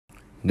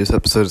This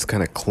episode is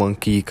kind of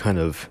clunky, kind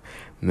of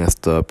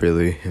messed up,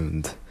 really,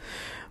 and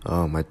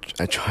I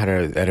tried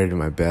to edit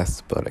my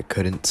best, but I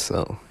couldn't.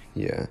 So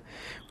yeah,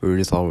 we were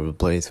just all over the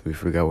place. We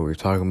forgot what we were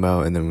talking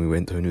about, and then we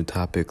went to a new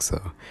topic.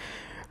 So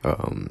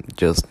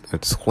just a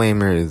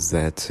disclaimer is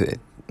that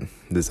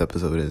this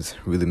episode is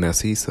really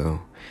messy.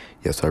 So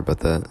yeah, sorry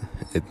about that.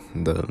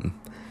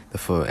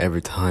 For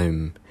every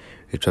time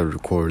I try to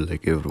record,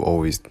 like it would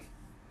always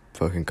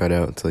fucking cut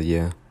out. So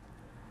yeah.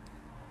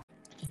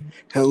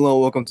 Hello,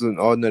 welcome to an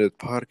Ordinary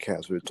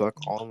Podcast where we talk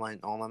online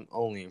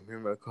only. I'm here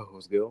with my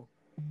co-host Gil.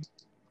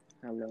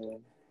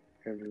 Hello,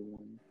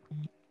 everyone.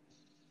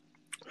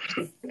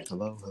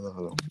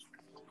 Hello.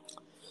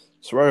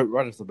 So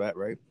right off the bat,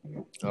 right?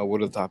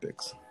 What are the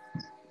topics?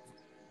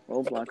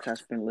 Roblox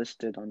has been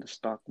listed on the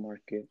stock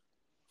market.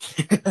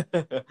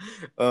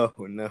 Oh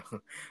no,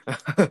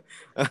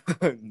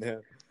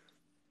 no.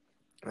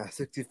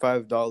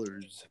 $65. No,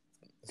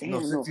 Damn,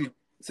 no.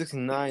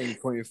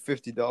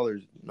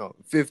 $69.50. No,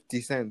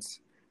 50 cents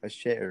a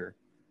share.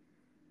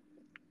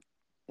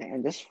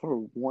 Damn, just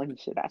for one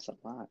shit, that's a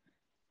lot.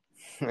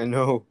 I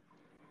know.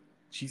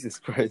 Jesus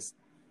Christ.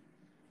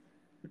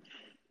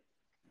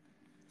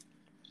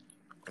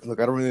 Look,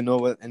 I don't really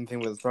know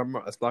anything with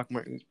the stock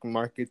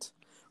market.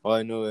 All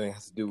I know it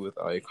has to do with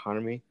our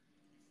economy.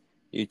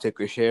 You take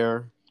a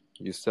share,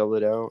 you sell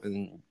it out,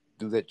 and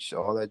do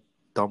all that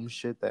dumb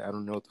shit that I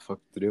don't know what the fuck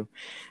to do.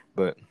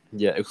 But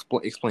yeah,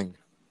 explain.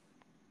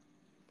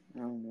 I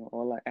don't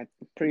know. I'm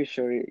pretty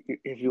sure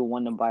if you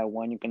want to buy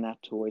one, you're gonna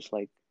have to waste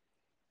like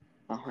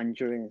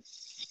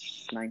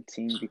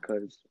 119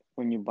 because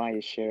when you buy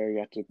a share, you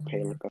have to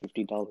pay like a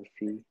 $50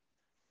 fee.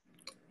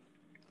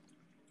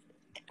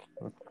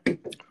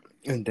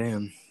 And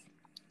damn,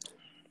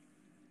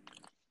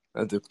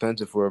 that's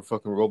expensive for a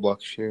fucking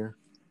Roblox share.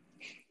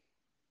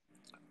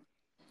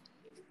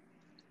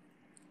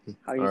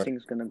 How do you think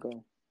it's gonna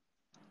go?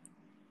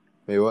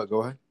 Wait, what?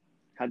 Go ahead.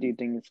 How do you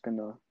think it's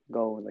gonna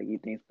go? Like, you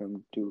think it's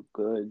gonna do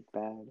good,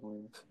 bad,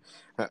 or?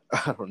 I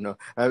don't know.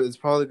 It's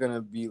probably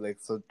gonna be like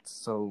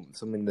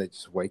something that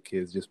just white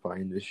kids just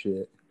buying this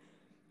shit,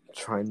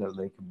 trying to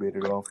like bid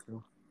it off.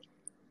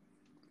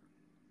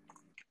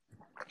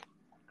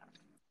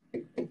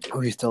 Oh,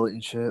 he's telling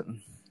shit.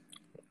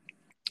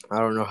 I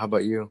don't know. How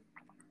about you?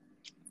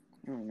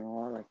 I don't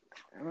know.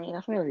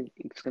 I feel like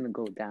it's gonna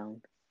go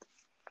down.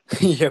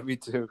 Yeah, me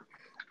too.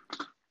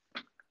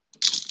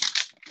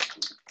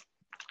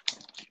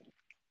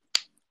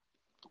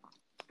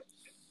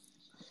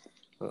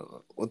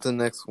 What's the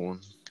next one?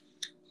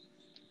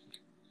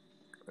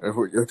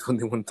 Which one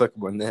do you want to talk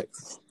about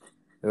next?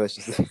 Let's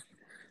just say.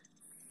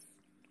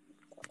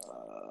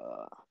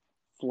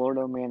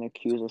 Florida man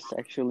accused of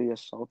sexually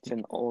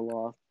assaulting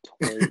Olaf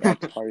toy at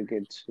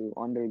Target to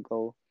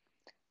undergo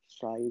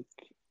psych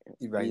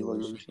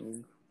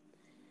evaluation.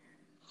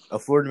 A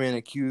Florida man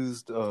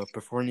accused of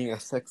performing a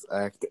sex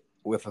act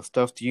with a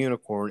stuffed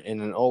unicorn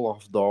and an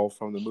Olaf doll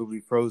from the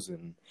movie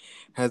Frozen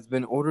has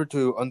been ordered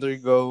to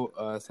undergo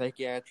a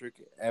psychiatric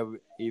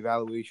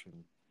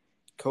evaluation.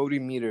 Cody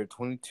Meter,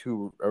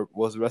 22,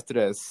 was arrested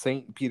at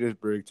St.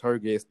 Petersburg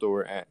Target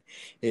store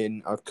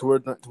in October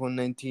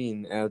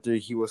 2019 after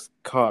he was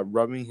caught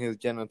rubbing his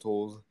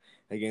genitals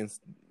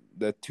against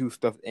the two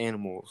stuffed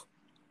animals.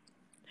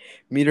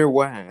 Meter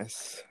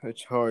was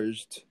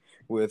charged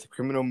with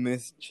criminal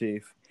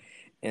mischief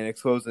and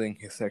exposing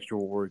his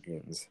sexual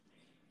organs.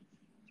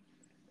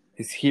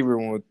 His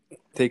hearing will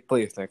take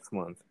place next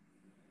month.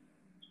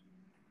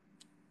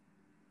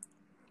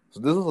 So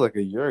this was like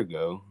a year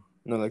ago.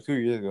 No, like 2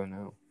 years ago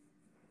now.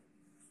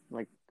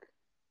 Like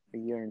a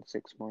year and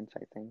 6 months,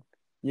 I think.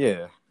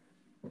 Yeah.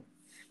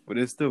 But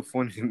it's still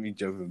funny to me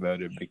joke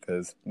about it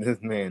because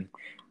this man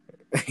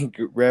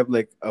grabbed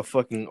like a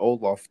fucking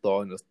Olaf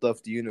doll and a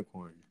stuffed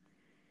unicorn.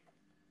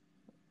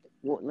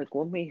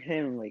 What made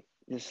him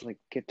just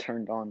get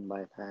turned on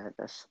by that?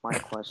 That's my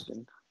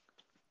question.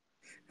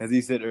 As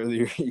he said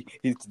earlier, he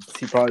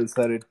probably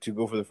decided to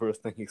go for the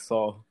first thing he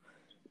saw.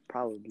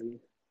 Probably.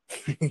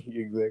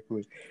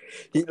 Exactly.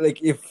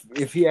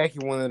 If he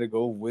actually wanted to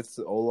go with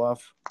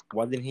Olaf,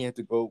 why did he have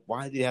to go?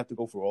 Why did he have to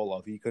go for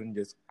Olaf? He couldn't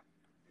just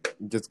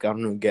I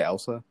don't know, get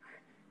Elsa.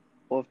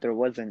 Well, if there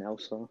was an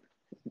Elsa.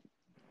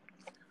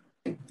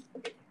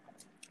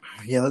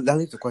 Yeah, that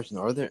leaves the question: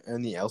 are there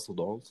any Elsa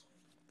dolls?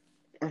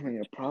 I mean,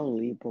 yeah,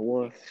 probably, but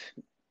what if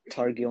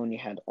Target only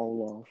had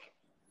Olaf?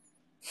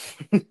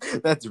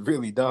 That's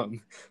really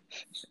dumb.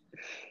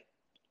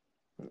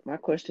 My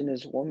question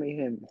is, what made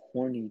him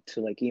horny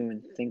to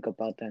even think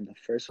about that in the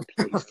first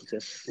place?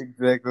 Just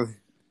exactly.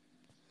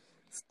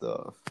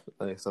 Stuff.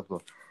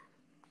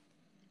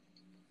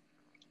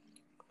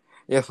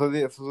 Yeah, so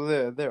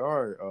there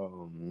are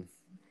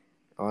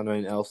Anna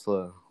and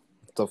Elsa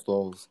stuffed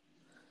dolls.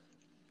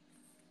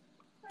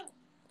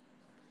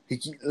 He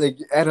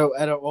out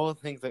of all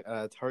things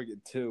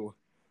Target too.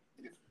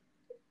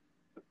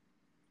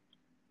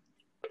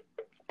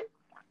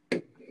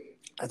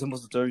 That's the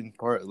most disturbing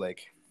part.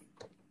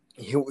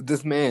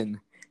 This man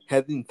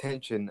had the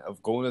intention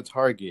of going to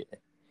Target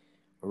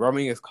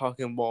rubbing his cock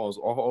and balls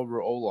all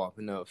over Olaf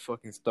in a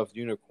fucking stuffed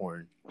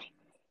unicorn.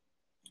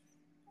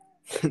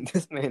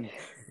 This man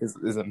is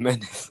a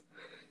menace.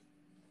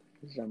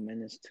 He's a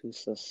menace to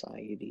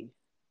society.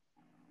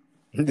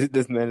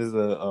 This man is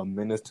a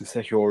menace to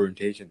sexual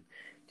orientation.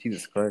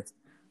 Jesus Christ.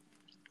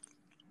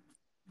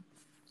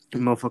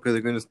 Motherfuckers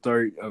are gonna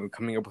start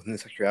coming up with new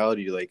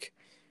sexuality, like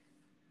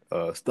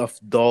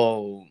stuffed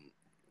doll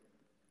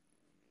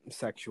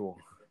sexual.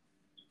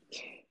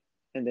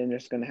 And then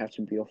there's gonna have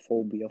to be a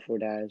phobia for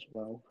that as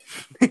well.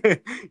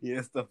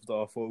 Yeah, stuffed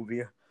doll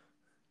phobia.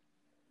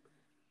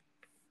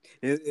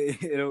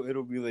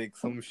 It'll be like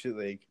some shit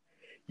like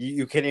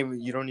you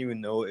don't even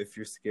know if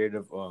you're scared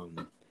of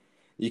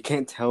you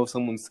can't tell if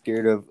someone's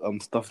scared of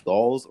stuffed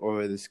dolls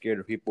or they're scared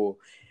of people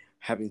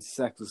having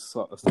sex with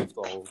stuffed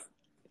dolls.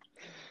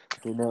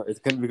 You know, it's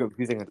gonna be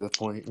confusing at this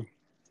point.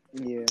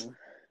 Yeah.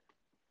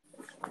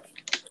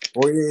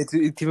 Or it's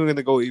even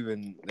gonna go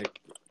even like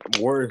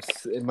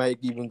worse. It might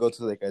even go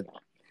to like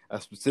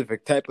a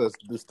specific type of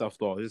the stuffed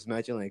doll. Just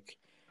imagine like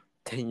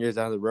 10 years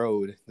down the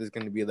road, there's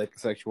gonna be like a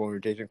sexual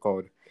orientation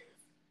called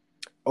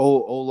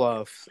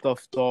Olaf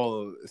stuffed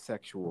doll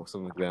sexual,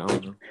 something like that. I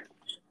don't know.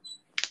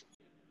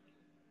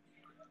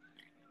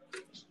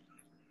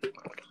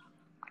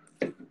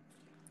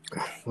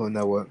 Well,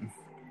 now what?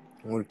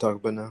 What to talk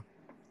about now?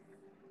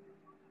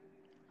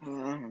 I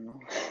don't know.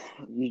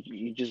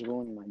 You just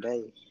ruined my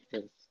day.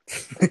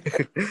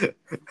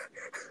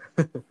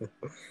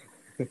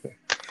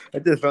 I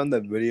just found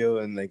that video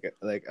and like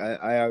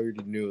I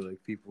already knew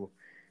like people.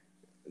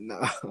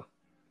 Nah,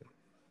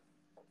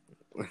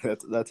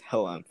 that's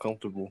hella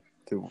uncomfortable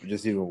to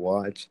just even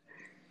watch.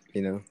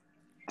 You know.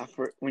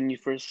 When you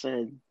first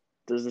said,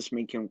 "Does this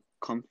make you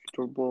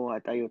uncomfortable?" I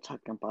thought you were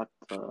talking about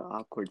the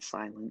awkward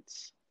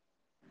silence.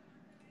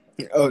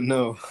 Oh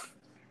no,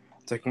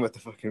 talking about the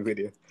fucking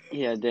video.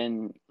 Yeah.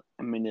 Then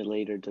a minute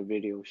later, the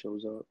video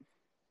shows up.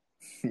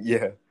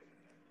 Yeah.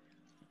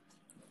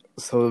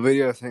 So the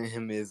video I sent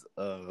him is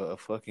a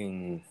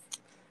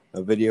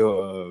video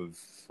of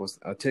what's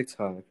a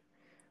TikTok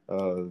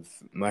of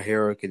My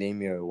Hero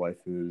Academia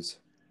waifus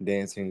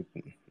dancing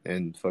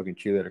in fucking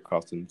cheerleader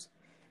costumes.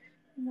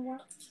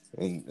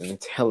 And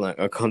it's hella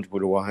uncomfortable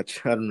to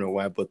watch. I don't know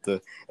why, but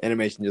the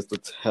animation just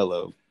looks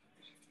hella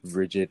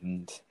rigid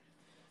and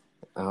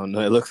I don't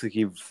know. It looks like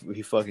he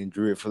fucking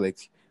drew it for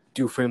like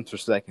 2 frames per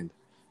second,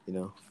 you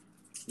know?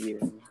 Yeah.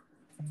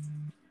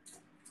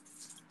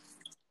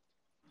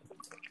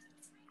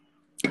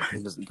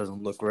 It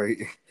doesn't look right,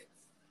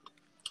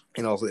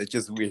 and also it's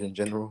just weird in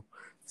general.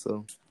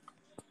 So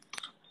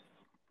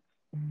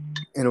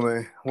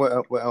anyway, what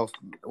else?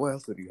 What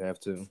else did you have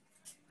to?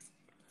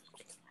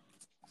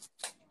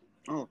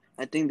 Oh,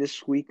 I think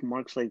this week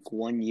marks like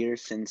 1 year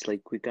since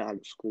like we got out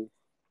of school.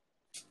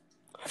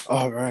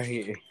 All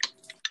right.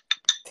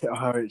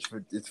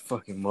 It's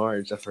fucking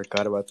March. I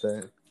forgot about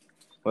that.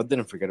 Well, I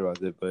didn't forget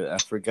about it, but I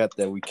forgot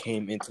that we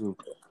came into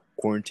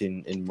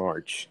quarantine in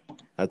March.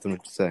 That's what I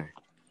meant to say.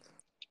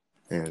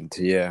 And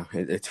yeah,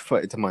 it's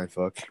a mind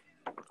fuck.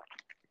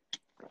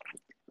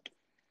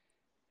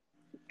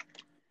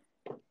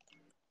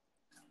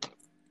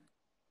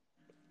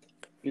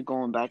 You're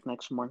going back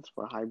next month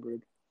for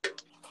hybrid.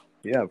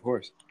 Yeah, of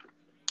course.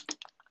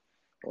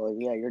 Well,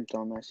 yeah, you're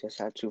dumbass.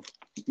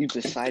 You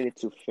decided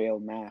to fail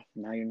math.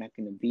 Now you're not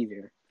gonna be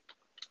there.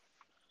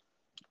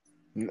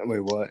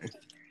 Wait, what?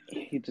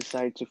 You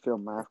decided to fail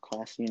math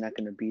class. And you're not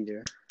gonna be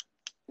there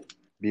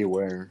Be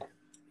aware.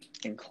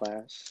 in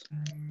class.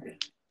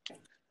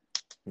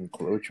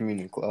 What you mean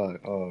in class?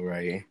 Oh,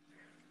 right.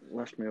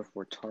 Left me with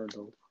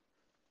retardo.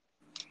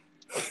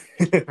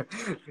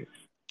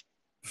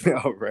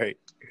 All right.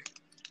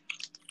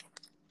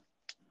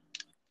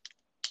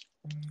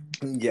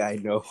 Yeah, I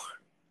know.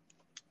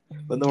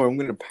 But no, I'm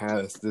gonna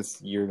pass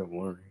this year. Don't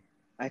worry.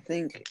 I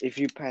think if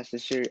you pass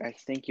this year, I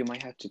think you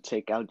might have to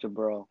take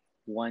algebra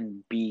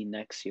 1B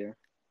next year.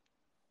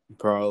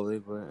 Probably,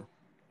 but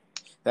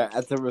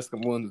that's a risk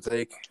I'm willing to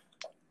take.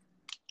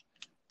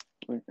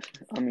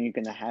 I mean, you're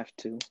gonna have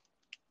to.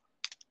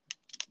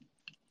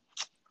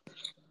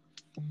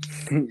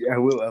 Yeah, I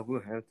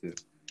will have to.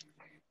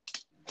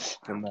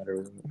 No matter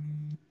what.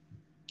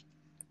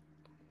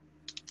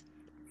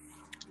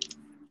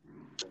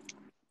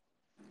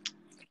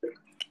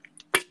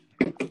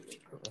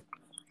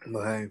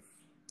 But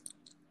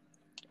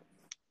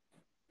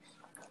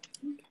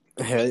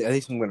hey, at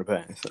least I'm gonna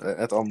pass.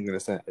 That's all I'm gonna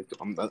say. At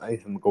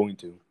least I'm going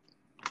to.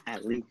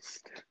 At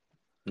least.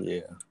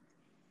 Yeah.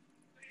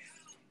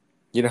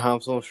 You know how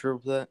I'm so sure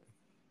of that?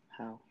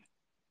 How?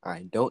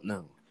 I don't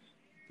know,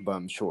 but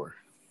I'm sure.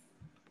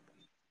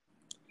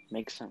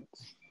 Makes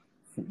sense.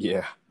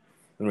 Yeah.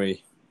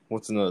 Anyway,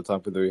 what's another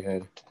topic that we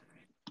had?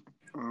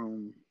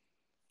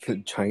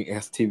 Giant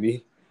ass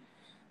TV.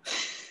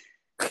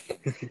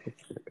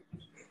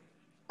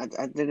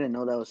 I didn't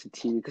know that was a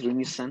TV because when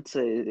you sent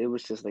it, it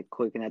was just like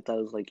quick, and I thought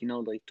it was like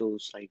like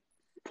those like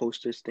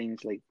posters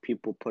things like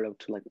people put up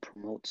to like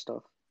promote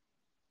stuff.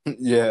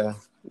 Yeah.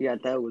 Yeah,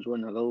 that was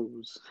one of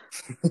those.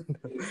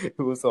 It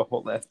was a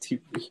whole ass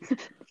TV.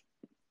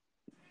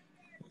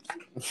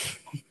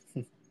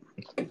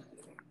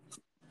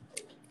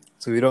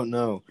 So we don't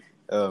know,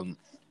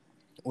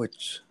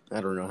 which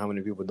I don't know how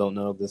many people don't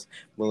know this,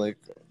 but like,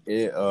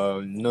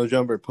 No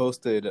Jumper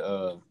posted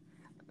a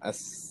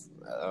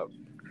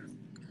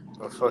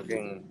a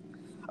fucking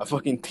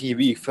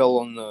TV fell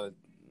on the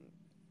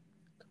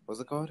what's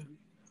it called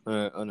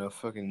on a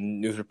fucking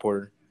news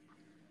reporter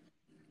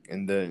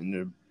in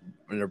the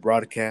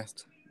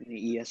broadcast.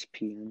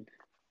 ESPN.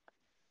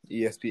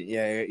 ESPN,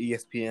 yeah,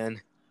 ESPN.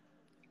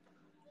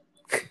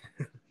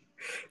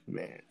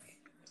 Man,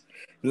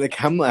 like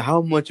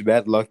how much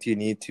bad luck do you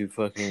need to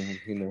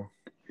fucking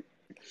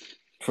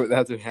for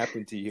that to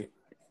happen to you?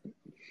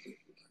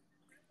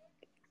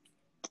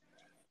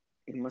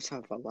 It must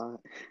have a lot.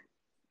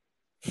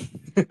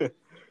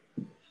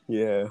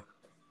 Yeah,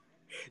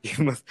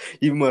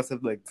 you must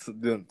have like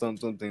done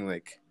something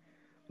like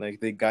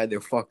the guy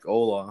that fucked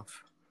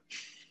Olaf.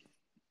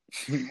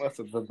 You must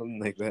have done something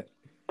like that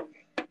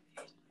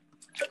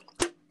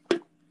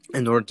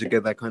in order to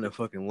get that kind of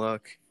fucking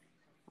luck.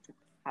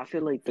 I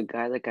feel like the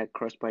guy that got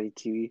crushed by the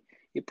TV,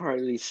 he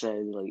probably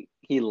said like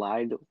he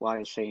lied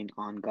while saying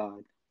on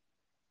God.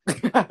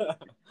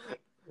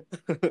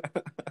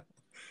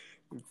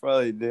 You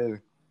probably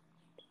did.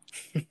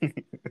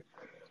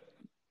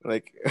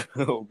 Like,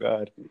 oh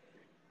god.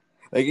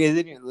 Like it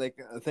didn't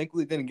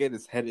thankfully it didn't get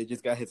his head, it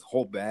just got his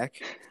whole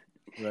back,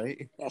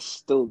 right? That's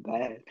still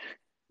bad.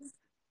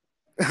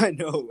 I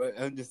know, but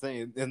I'm just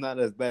saying it's not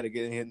as bad as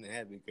getting hit in the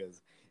head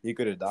because he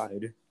could have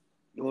died.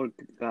 Or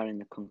got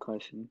in a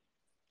concussion.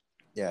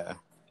 Yeah.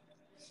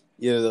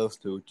 Either those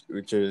two,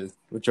 which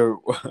are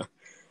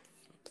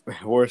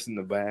worse in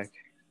the back.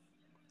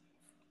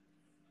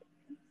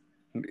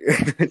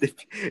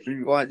 If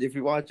you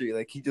watch it,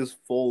 like he just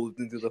folds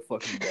into the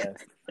fucking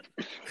desk.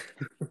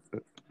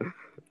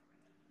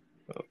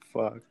 Oh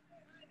fuck.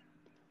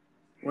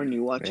 When you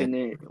Man. watching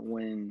it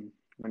when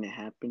it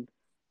happened.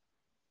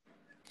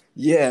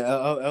 Yeah,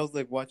 I was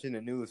like watching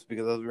the news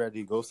because I was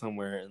ready to go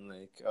somewhere and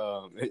like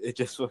it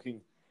just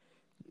fucking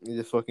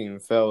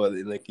fell.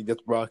 Like he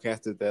just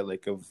broadcasted that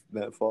like of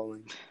that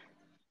falling.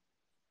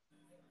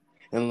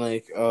 And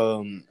like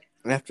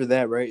after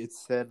that, right, it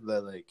said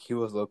that like he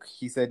was okay.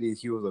 He said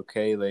he was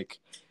okay. Like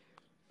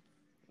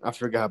I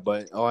forgot,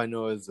 but all I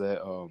know is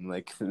that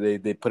like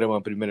they put him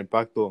on Primer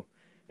Impacto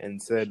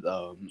and said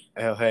oh,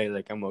 hey,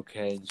 like I'm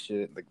okay and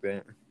shit like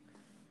that.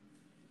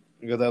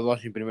 Because I was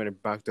watching Primer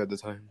Impacto at the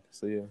time,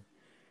 so yeah.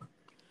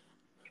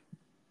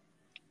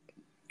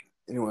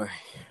 Anyway,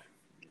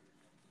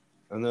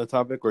 another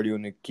topic, or do you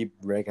want to keep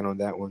ranking on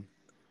that one?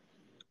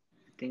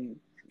 I think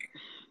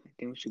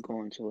we should go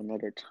on to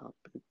another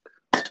topic.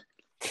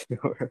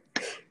 All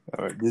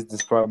right, this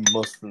is probably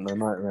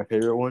my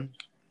favorite one.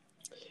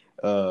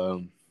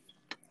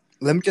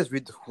 Let me just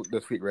read the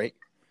tweet, right?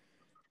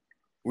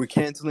 We're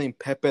canceling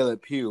Pepe Le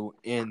Pew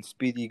and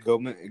Speedy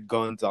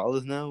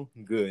Gonzalez now?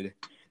 Good.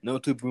 No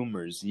to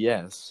boomers,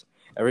 yes.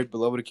 Every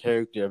beloved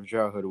character of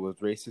childhood was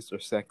racist or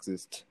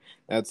sexist.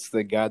 That's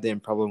the goddamn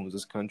problem with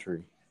this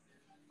country.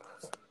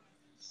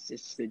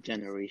 It's the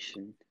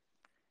generation.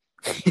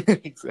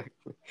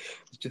 Exactly.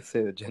 Just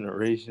say the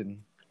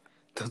generation.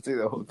 Don't say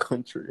the whole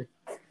country.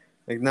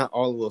 Like, not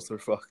all of us are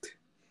fucked.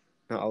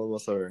 Not all of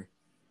us are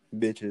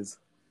bitches,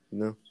 you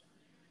know?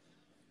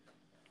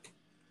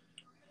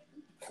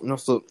 And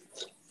also,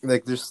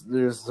 like,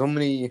 there's so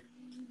many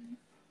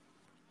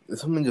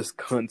just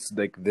cunts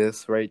like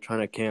this, right? Trying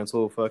to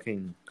cancel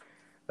fucking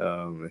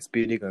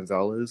Speedy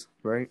Gonzalez,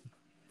 right?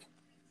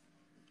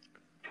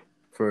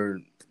 For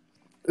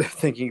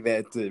thinking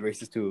that it's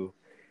racist to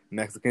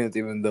Mexicans,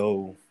 even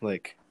though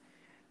like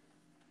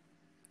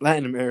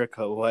Latin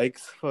America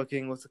likes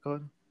fucking what's it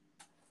called?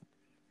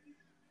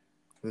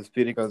 The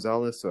Speedy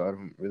Gonzalez, so I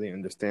don't really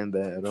understand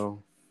that at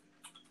all.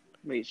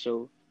 Wait,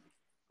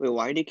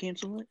 why did they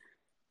cancel it?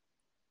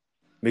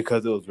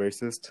 Because it was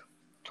racist.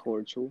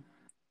 Towards who?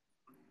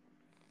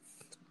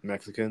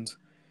 Mexicans.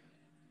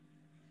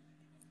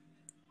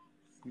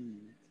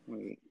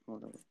 Wait,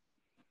 hold on.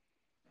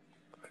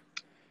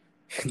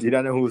 Do you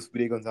not know who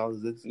Speedy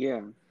Gonzalez is?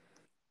 Yeah.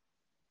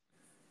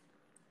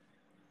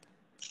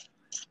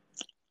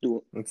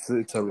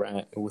 It's a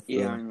rat with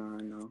Yeah, I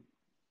know.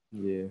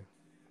 Yeah.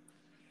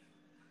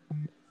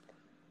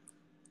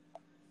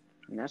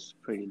 And that's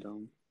pretty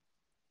dumb.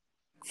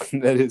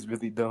 That is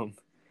really dumb.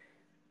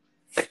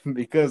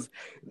 Because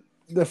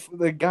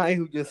the guy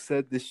who just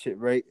said this shit,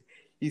 right?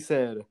 He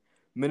said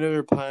many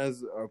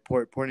replies are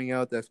pointing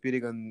out that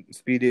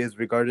Speedy is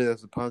regarded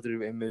as a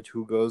positive image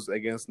who goes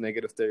against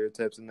negative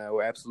stereotypes, and I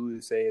will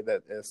absolutely say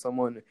that as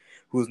someone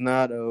who's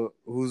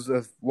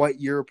of white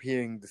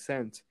European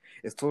descent,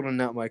 it's totally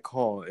not my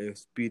call if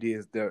Speedy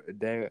is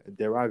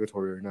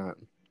derogatory or not.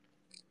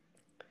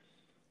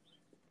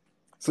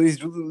 So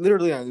he's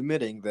literally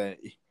admitting that,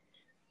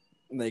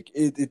 like,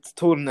 it's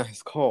totally not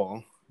his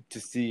call to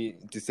say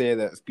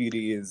that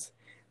Speedy is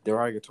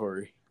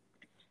derogatory.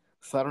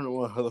 So I don't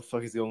know how the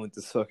fuck he's going with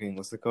this fucking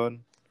what's it called?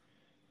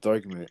 The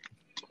argument.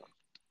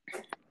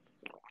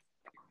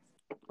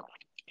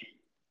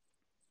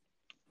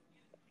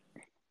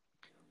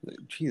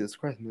 Jesus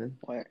Christ, man.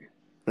 What?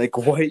 Like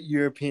white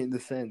European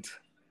descent.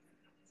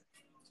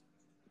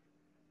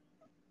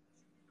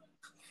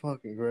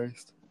 Fucking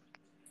Christ.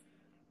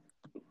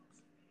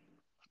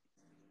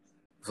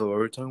 So what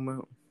are we talking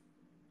about?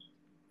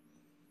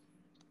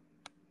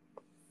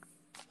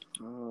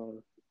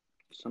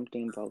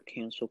 Something about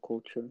cancel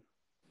culture.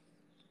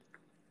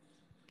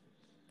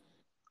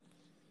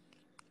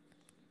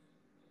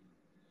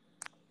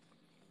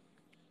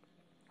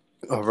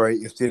 Oh, right.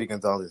 Speedy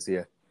Gonzalez,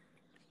 yeah.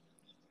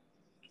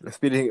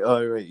 Speedy,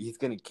 right. He's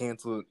getting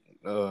canceled.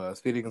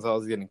 Speedy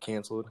Gonzalez is getting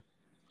canceled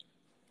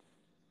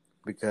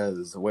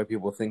because white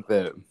people think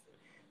that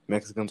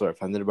Mexicans are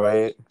offended by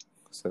it.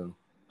 So,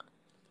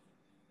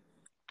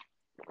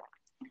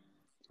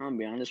 I'll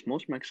be honest,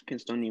 most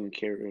Mexicans don't even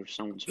care if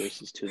someone's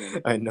racist to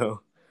them. I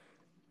know.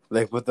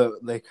 Like with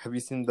the have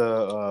you seen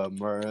the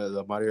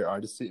Mario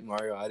Odyssey?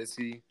 Mario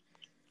Odyssey.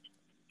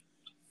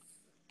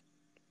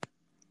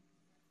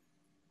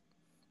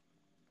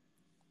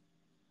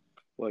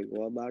 Wait,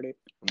 what about it?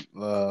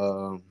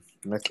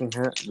 Mexican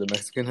hat. The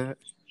Mexican hat.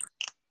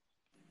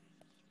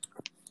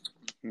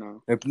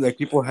 No. Like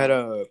people had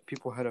a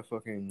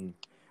fucking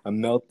a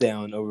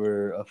meltdown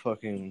over a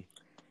fucking.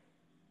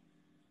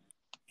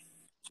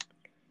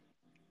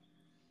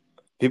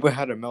 People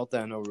had a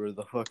meltdown over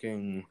the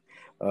fucking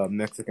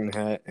Mexican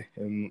hat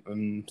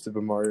in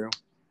Super Mario.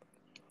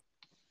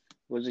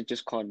 Was it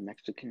just called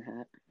Mexican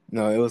hat?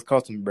 No, it was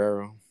called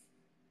sombrero.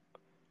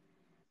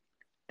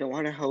 Then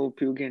why the hell are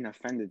people getting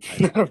offended by I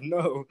that? don't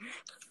know.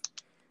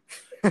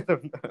 I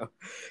don't know.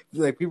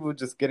 Like people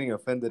just getting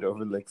offended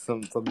over like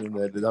something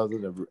that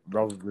doesn't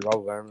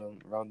revolve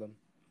around them.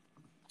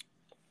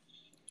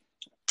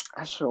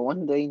 I swear,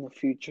 one day in the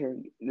future,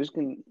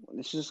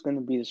 this is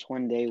gonna be this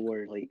one day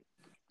where like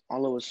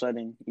all of a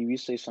sudden, if you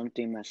say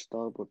something messed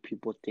up or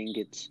people think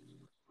it's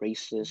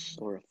racist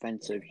or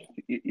offensive,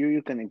 you're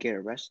gonna get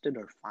arrested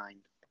or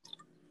fined.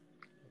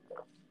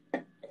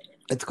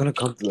 It's gonna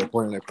come to that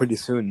point like pretty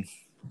soon.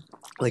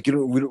 Like we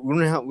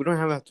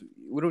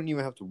don't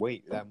even have to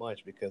wait that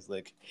much because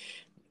like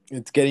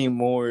it's getting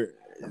more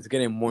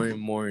and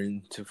more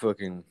into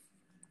fucking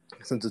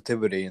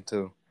sensitivity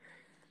into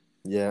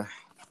yeah.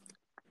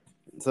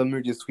 Some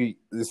are just sweet.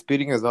 The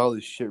speeding of all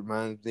this shit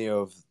reminds me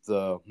of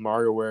the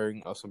Mario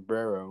wearing a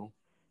sombrero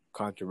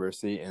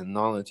controversy and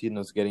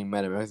non-Latinos getting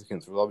mad at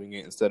Mexicans for loving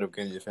it instead of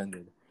getting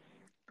offended.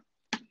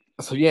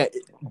 So yeah,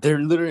 they're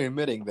literally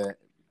admitting that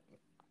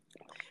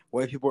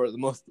white people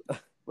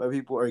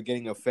are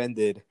getting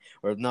offended,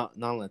 or not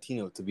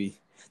non-Latino to be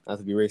not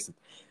to be racist.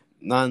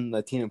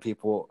 Non-Latino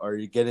people are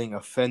getting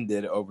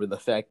offended over the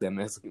fact that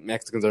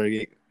Mexicans are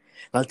getting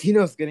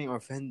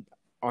Latinos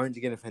aren't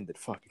getting offended.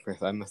 Fucking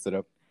Christ, I messed it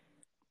up.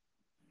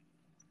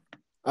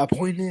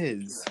 Point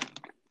is,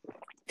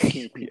 Can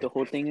you repeat the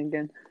whole thing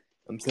again?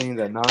 I'm saying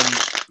that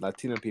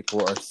non-Latino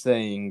people are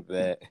saying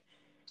that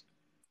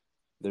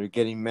they're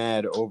getting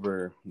mad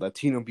over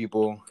Latino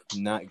people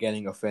not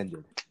getting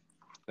offended.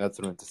 That's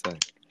what I meant to say.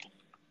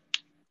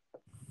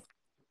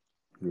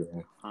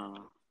 Yeah.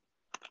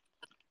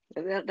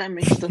 That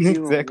makes stuff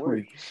even Exactly.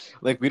 worse.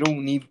 Like we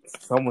don't need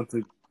someone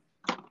to.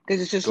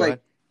 Because it's just Go ahead.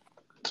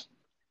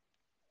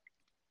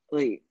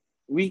 like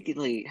we get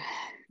like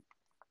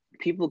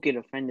people get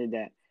offended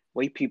that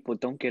white people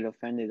don't get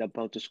offended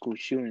about the school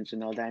shootings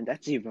and all that, and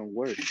that's even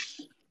worse.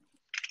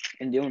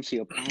 And they don't see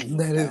a problem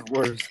with That is that.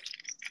 worse.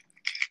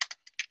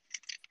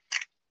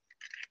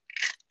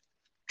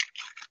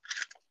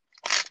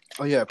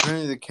 Oh yeah,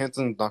 apparently they're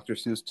canceling Dr.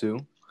 Seuss too.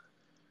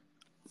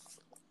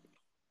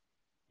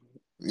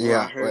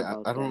 Yeah, I heard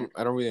about I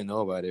that. don't really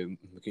know about it.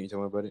 Can you tell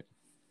me about it?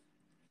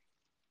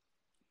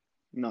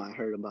 No, I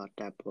heard about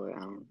that, but I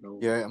don't know.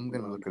 Yeah, I'm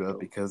gonna look it up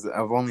because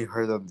I've only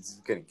heard that this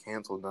is getting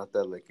canceled, not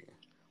that like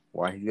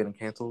why he's getting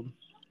canceled.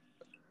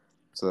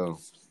 So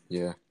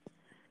yeah,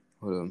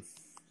 hold on.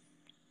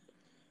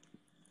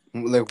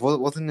 Like what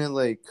wasn't it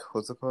like?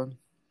 What's it called?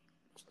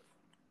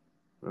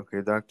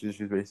 Okay, Dr.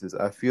 Seuss racist.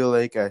 I feel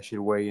like I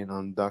should weigh in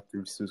on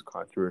Dr. Seuss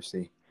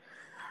controversy.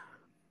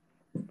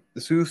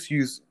 Seuss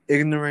used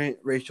ignorant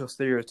racial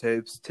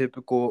stereotypes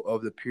typical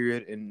of the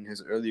period in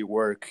his early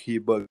work. He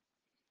bugged.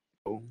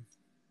 Oh,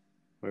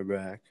 we're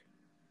back.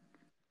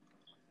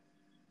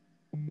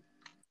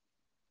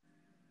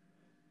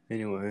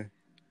 Anyway.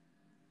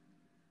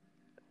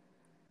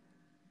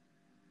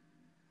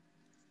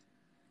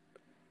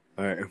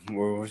 Alright, what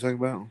were we talking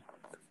about?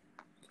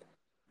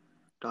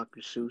 Dr.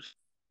 Seuss.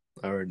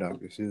 Alright,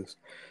 Dr. Seuss.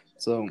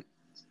 So,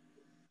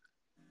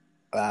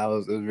 I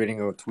was reading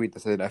a tweet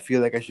that said, I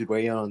feel like I should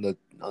weigh in on the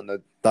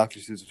Dr.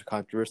 Seuss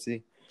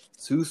controversy.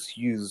 Seuss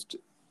used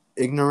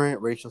ignorant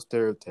racial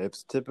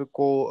stereotypes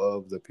typical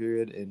of the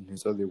period in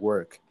his early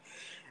work,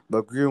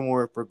 but grew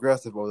more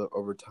progressive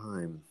over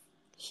time.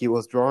 He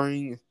was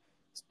drawing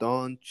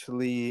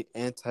staunchly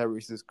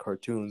anti-racist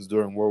cartoons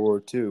during World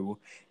War II,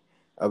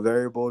 a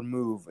very bold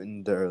move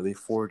in the early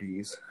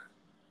 40s.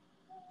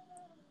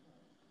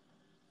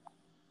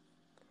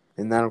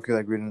 And I don't feel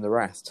like reading the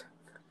rest.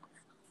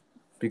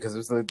 Because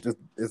it's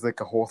like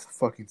a whole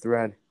fucking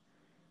thread.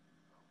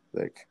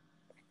 Like,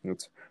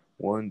 It's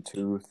 1,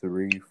 2,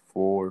 3,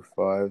 4,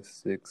 5,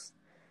 6,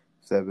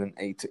 7,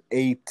 8.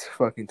 8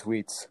 fucking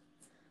tweets.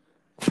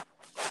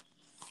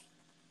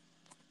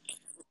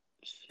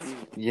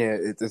 Shit. Yeah,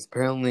 it's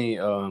apparently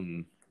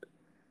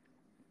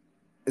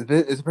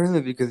it's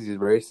apparently because he's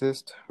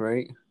racist,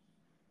 right?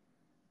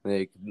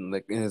 Like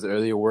in his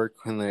earlier work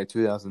in like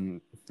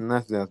 2000,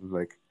 not 2000,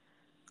 like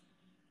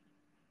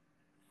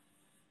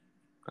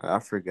I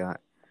forgot.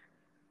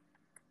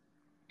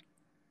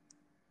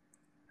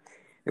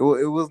 It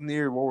was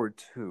near World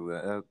War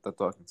II.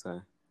 That's all I can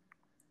say.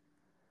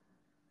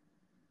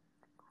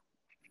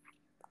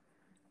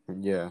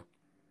 And yeah,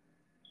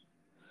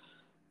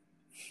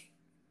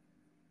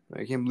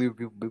 I can't believe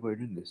people are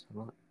doing this.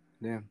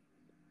 Damn.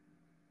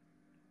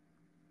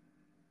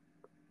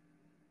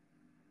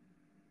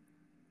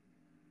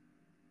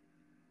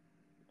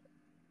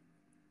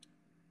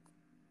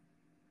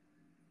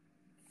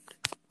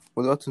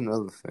 Well, that's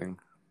another thing.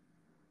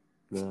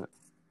 That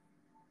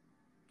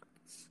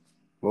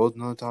what was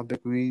another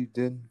topic we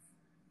did?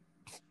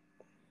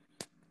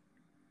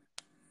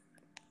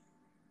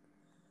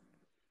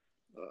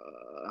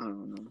 I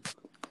don't know.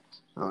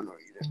 I don't know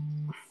either.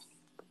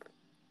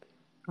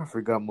 I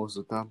forgot most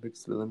of the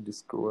topics, so let me just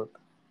scroll up.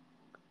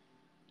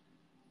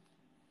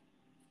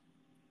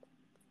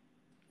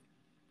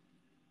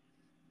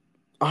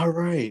 All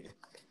right.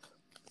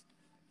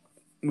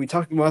 We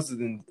talked about this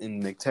in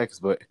the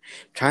text, but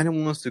China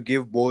wants to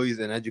give boys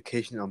an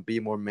education on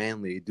being more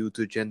manly due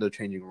to gender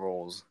changing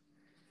roles.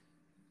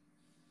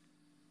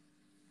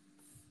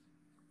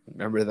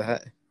 Remember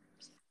that?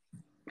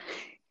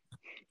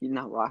 You're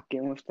not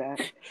rocking with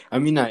that? I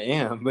mean, I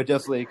am, but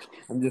just like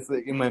I'm just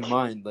like in my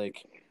mind,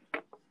 like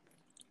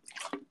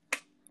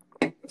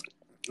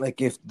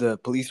if the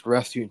police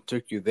arrest you and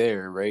took you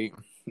there, right?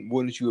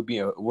 Wouldn't you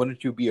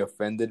be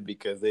offended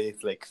because they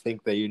like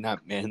think that you're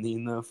not manly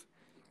enough?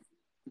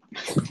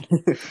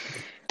 I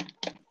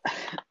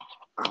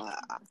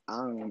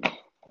don't know.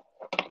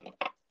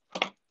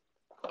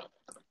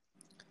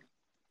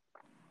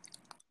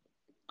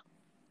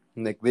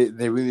 Like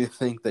they really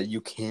think that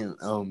you can't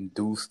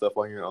do stuff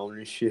on your own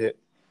and shit.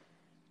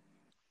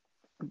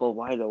 But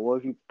why though? What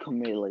if you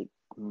commit like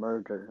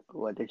murder?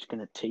 What, they're just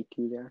gonna take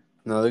you there?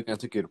 No, they're gonna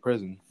take you to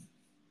prison.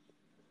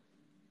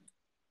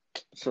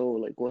 So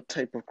like, what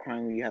type of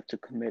crime would you have to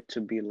commit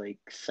to be like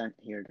sent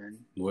here then?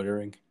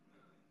 Loitering.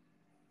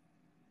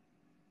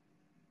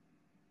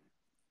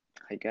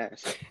 I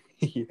guess.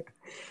 Yeah,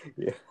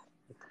 yeah.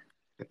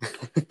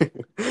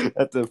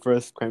 That's the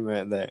first crime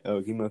that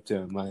came up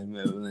to mind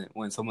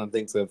when someone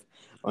thinks of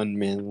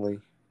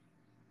unmanly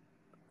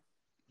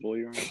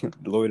Loitering.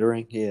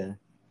 loitering. Yeah,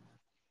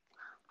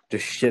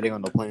 just shitting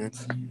on the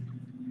plants,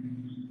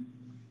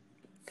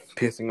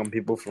 pissing on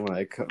people from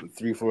like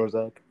 3 floors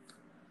up.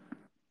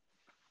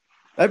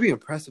 That'd be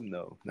impressive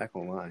though. Not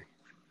gonna lie,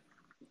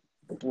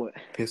 What?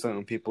 pissing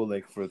on people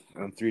like for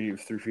 3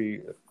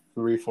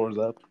 floors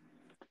up.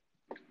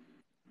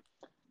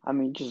 I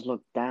mean, just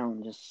look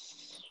down.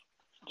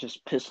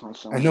 Just piss on I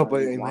someone know, while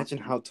but you're imagine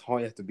walking. how tall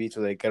you have to be to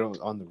like get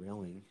on the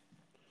railing.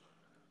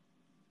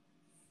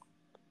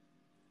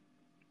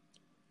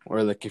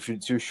 Or like if you're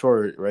too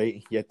short,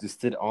 right? You have to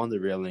sit on the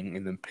railing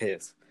and then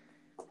piss.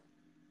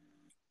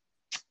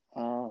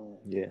 Oh.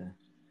 Yeah,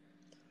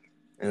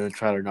 and then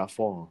try to not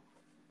fall.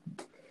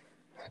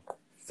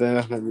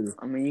 So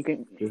I mean,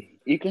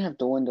 you can have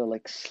the window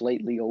like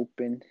slightly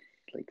open,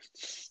 like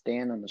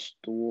stand on a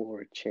stool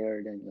or a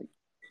chair, then like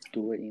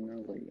do it.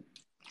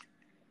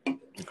 Like.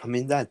 I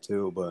mean that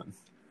too, but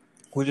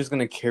we're just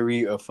gonna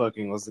carry a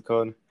fucking what's it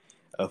called?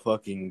 A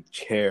fucking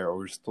chair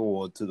or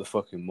stool to the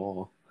fucking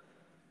mall.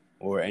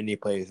 Or any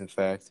place in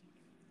fact.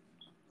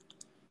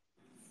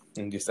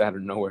 And just out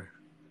of nowhere.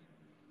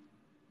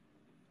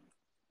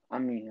 I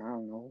mean, I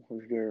don't know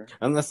if you're.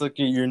 Unless like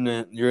you're in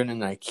an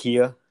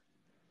IKEA.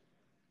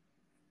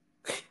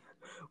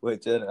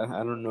 Which I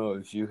don't know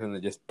if you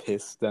can just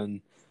piss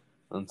on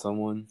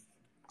someone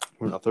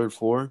on the 3rd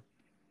floor,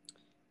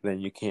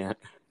 then you can't.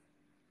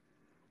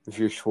 If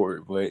you're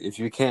short, but if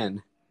you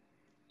can,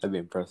 that'd be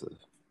impressive.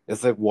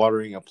 It's like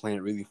watering a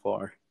plant really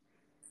far.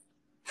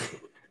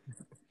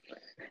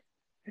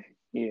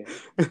 Yeah.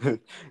 I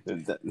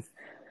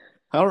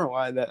don't know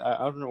why I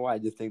don't know why I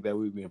just think that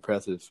would be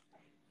impressive.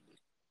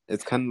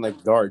 It's kind of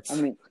like darts. I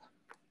mean,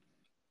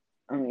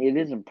 it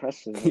is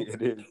impressive though.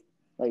 It is.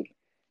 Like,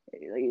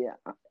 yeah,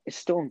 it's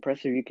still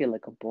impressive. You get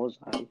like a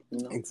bullseye,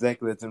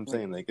 Exactly, that's what I'm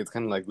saying. Like, it's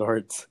kind of like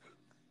darts.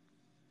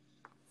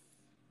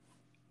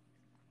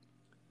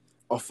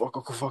 Oh, fuck,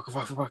 oh, fuck, oh,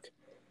 fuck, oh, fuck.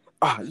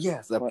 Ah,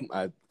 yes,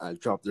 I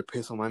dropped their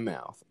piss on my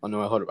mouth. Oh,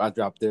 no, hold up. I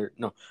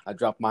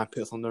dropped my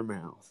piss on their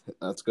mouth.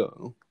 Let's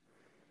go.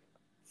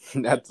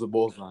 That's the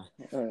bullseye.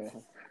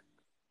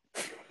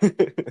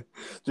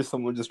 Just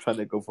someone just trying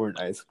to go for an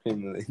ice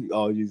cream and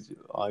all you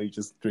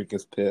just drink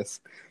is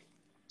piss.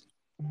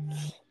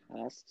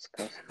 That's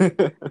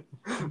disgusting.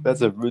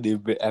 That's a really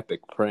epic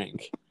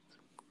prank.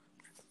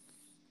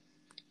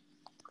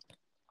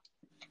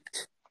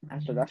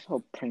 So that's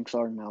how pranks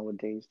are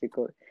nowadays.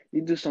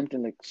 You do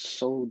something like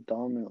so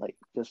dumb and like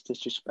just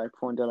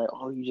disrespectful, and they're like,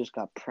 "Oh, you just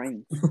got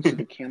pranked." You see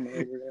the camera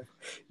over there?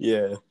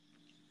 Yeah.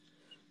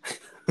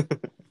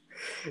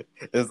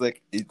 It's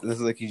like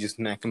you just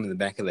smack him in the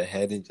back of the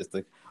head and just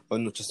like, oh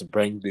no, just a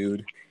prank,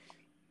 dude.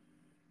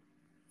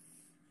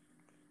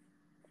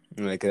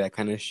 Like that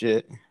kind of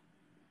shit.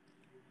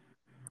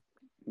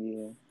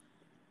 Yeah.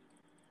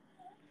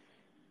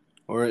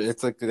 Or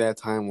it's like that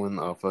time when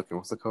fucking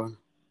what's it called?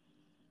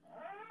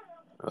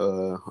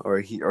 Or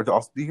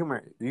also, do you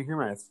hear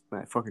my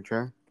fucking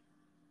chair?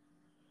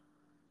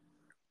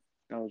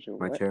 That was your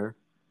My what? chair?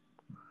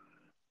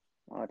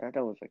 Oh, I thought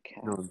that was a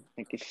cat. No,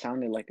 Like it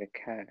sounded like a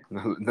cat.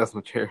 no, that's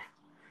my chair.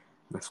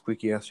 My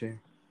squeaky ass chair.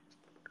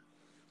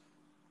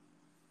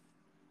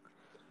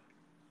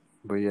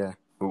 But yeah,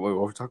 what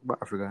were we talking about?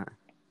 I forgot.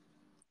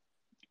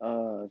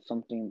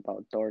 Something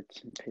about darts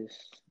and piss,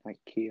 like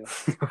Kia.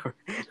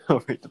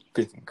 Over the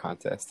pissing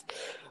contest.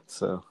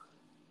 So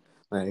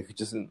like,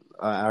 just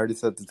I already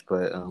said this,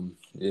 but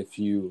if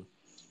you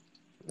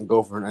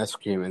go for an ice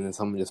cream and then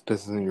someone just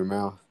pisses in your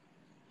mouth.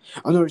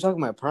 Oh no, we're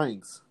talking about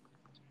pranks.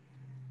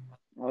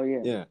 Oh yeah.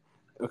 Yeah.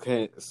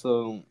 Okay,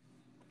 so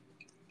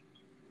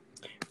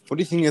what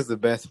do you think is the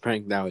best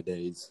prank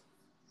nowadays?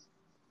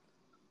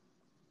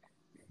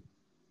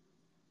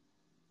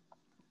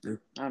 It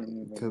I don't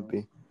even could know.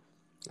 be.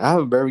 I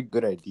have a very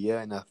good idea,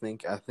 and I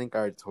think I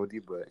already told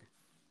you, but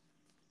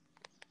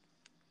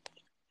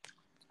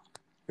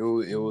it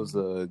was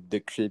a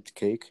dick shaped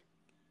cake.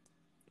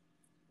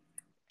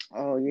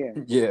 Oh yeah.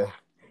 Yeah,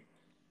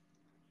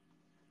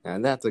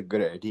 and that's a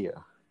good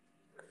idea.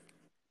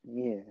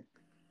 Yeah.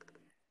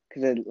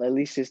 Cause at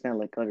least it's not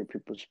like other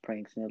people's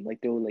pranks. You know, like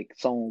they will like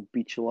someone will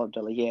beat you up.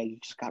 They're like, "Yeah, you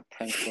just got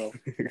pranked, bro."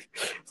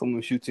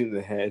 Someone shoots you in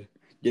the head.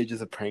 Yeah,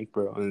 just a prank,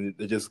 bro, and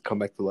they just come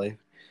back to life.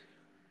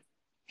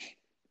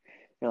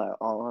 You're like,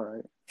 "Oh, all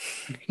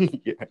right."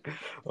 Yeah,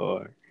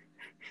 or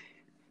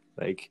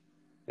like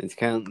it's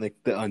kind of like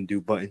the undo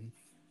button.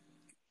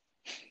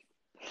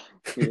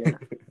 Yeah.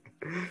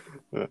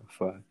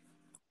 Fuck.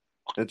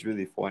 That's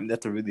really fun.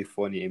 That's a really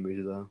funny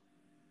image, though.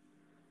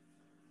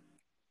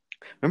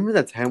 Remember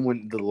that time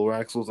when the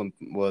Lorax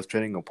was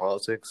trending on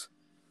politics?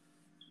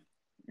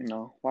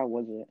 No, why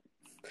was it?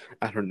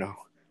 I don't know.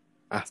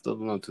 I still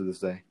don't know to this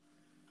day.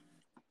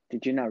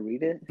 Did you not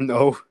read it?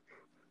 No,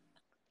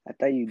 I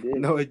thought you did.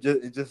 no. It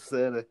just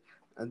said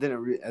I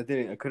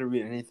couldn't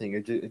read anything.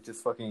 It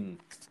just fucking.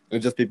 It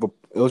was just people.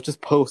 It was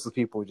just posts of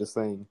people just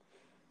saying,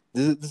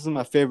 This is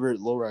my favorite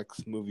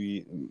Lorax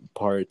movie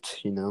part."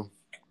 You know?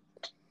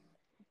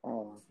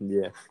 Oh,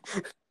 Yeah,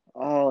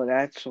 oh,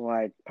 that's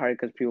why. Probably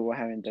because people were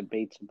having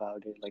debates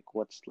about it, like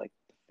what's like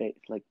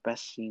like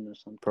best scene or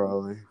something.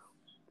 probably.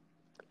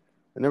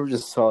 I never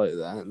just saw it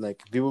that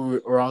like people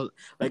were all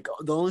like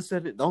the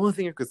only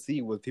thing I could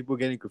see was people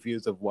getting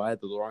confused of why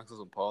the Lorax was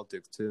in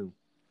politics too.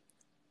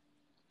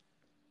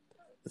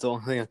 That's the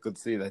only thing I could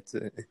see. That's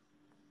it.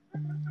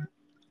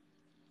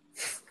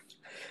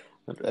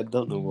 I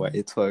don't know why.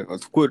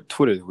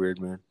 Twitter's weird,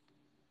 man.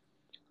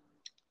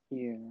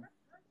 Yeah.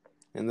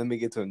 And let me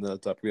get to another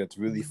topic that's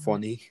really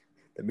funny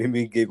that made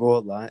me giggle a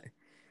lot.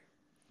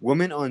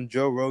 Woman on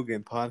Joe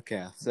Rogan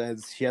podcast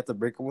says she had to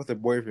break up with her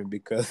boyfriend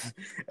because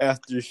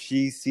after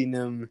she seen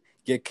him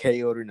get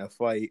KO'd in a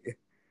fight.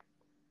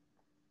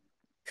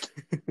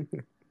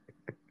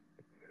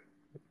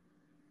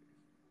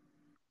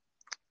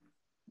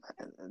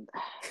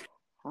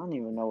 I don't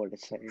even know what to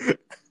say.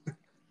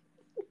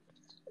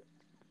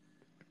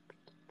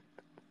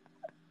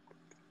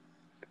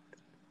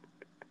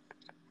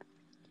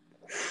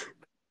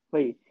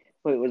 Wait,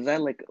 wait,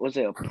 was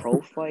it a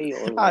pro fight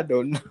or I like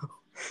don't know.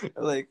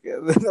 Like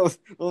that was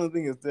the only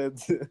thing it said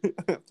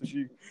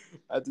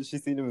after she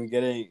seen him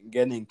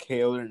getting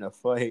KO'd in a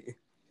fight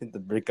and to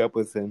break up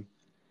with him.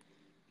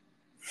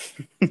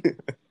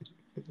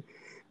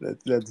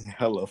 That's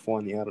hella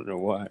funny. I don't know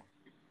why.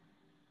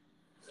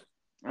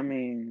 I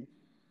mean,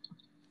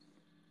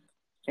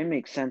 it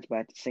makes sense, but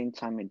at the same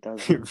time it It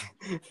doesn't.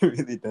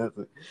 really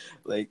doesn't.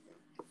 Like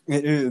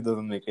it really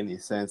doesn't make any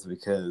sense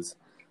because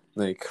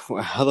like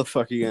how the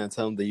fuck are you gonna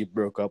tell him that you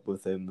broke up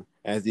with him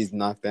as he's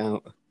knocked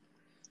out?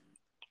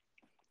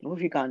 What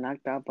if you got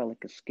knocked out by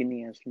like a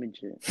skinny ass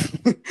midget?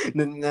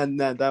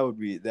 That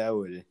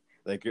would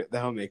like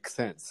that would make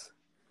sense.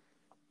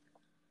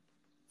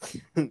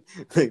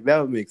 Like that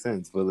would make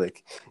sense, but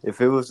like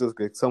if it was just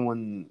like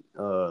someone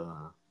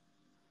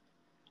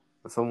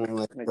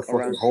like Like the fucking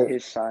around Hulk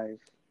his size.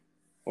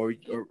 or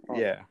Oh,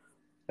 yeah,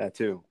 that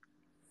too.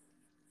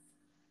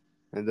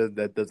 And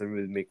that doesn't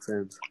really make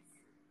sense.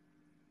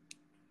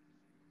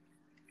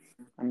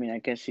 I mean, I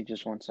guess he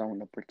just wants someone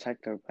to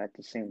protect her, but at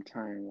the same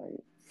time,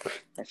 like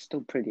that's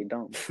still pretty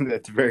dumb.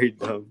 That's very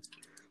dumb,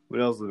 but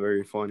also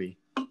very funny.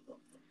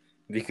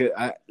 Because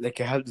I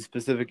have the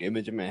specific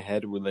image in my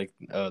head where like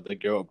the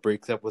girl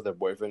breaks up with her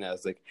boyfriend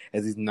as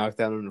he's knocked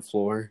down on the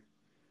floor.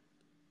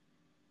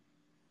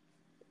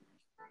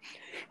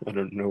 I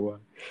don't know why,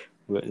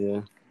 but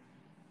yeah.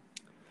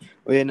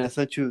 Oh yeah, and I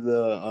sent you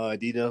the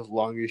Adidas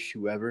longest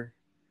shoe ever.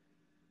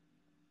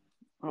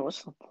 Oh,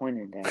 what's the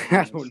point of that?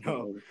 I don't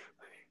know.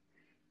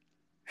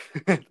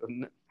 Honestly, I don't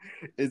know.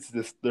 It's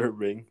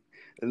disturbing.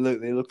 They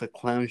look like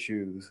clown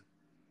shoes.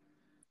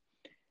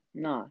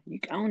 nah.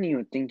 I don't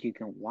even think you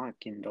can walk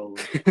in those.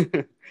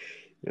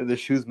 Yeah, the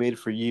shoes made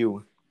for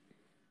you.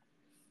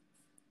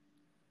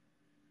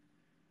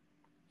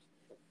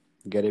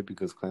 Get it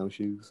because clown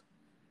shoes.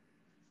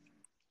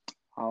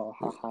 Oh,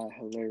 haha,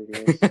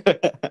 hilarious.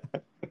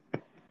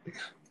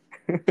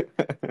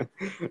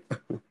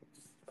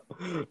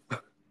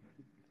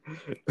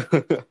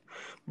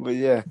 But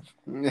yeah,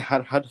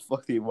 how the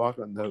fuck do you walk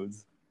on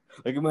those?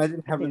 Like,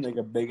 imagine I having think.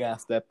 like a big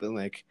ass step and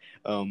like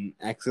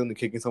accidentally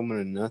kicking someone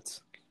in the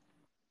nuts.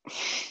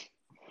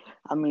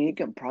 I mean, you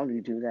can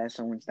probably do that. If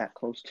someone's that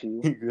close to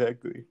you.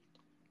 Exactly.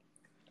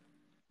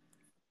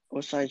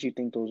 What size do you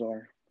think those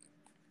are?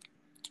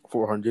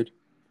 400.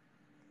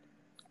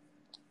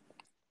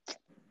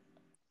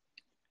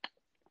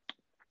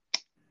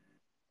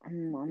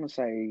 I'm gonna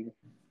say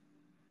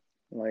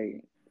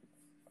like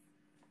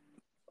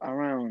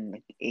around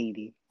like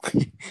 80.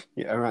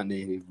 Yeah, around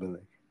 80, but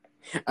like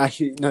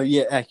actually no,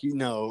 yeah, actually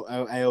no,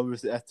 I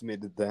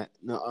overestimated that.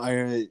 No,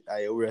 I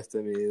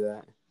overestimated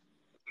that.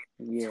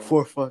 Yeah,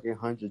 4 fucking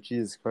 100.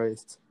 Jesus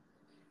Christ.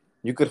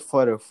 You could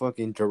fight a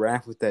fucking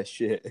giraffe with that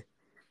shit.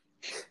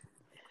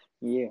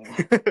 yeah.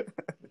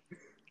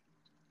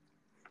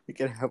 You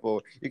could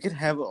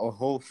have a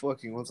whole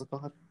fucking what's it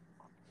called?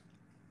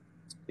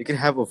 You could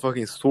have a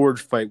fucking sword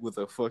fight with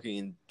a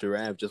fucking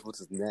giraffe just with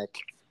his neck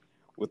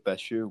with that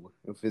shoe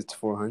if it's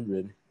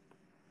 400.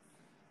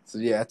 So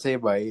yeah, I'd say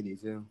about 80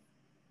 too.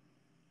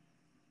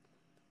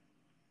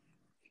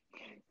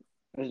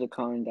 There's a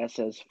comment that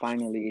says,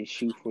 "Finally, a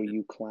shoe for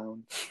you,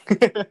 clown."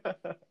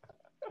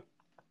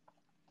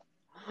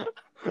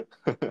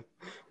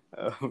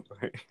 Oh,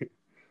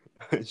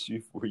 right.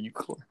 Shoe for you,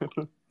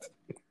 clown.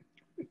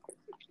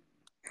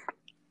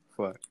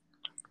 Fuck.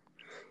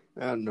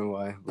 I don't know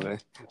why,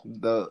 but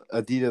the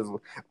Adidas.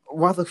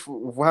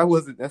 Why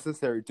was it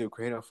necessary to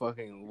create a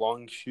fucking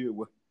long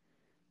shoe?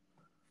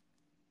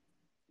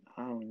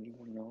 I don't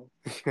even know.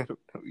 I don't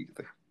know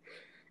either.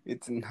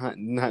 It's not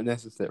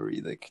necessary.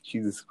 Like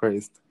Jesus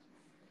Christ,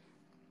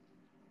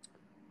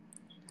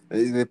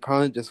 they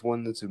probably just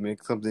wanted to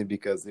make something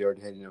because they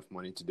already had enough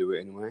money to do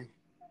it anyway.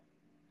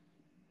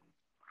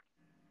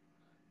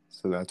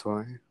 So that's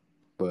why.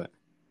 But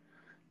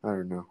I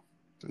don't know.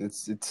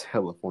 It's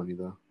hella funny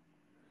though.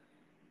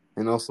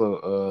 And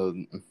also,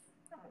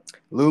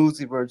 Lil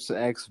Uzi Vert's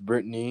ex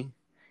Britney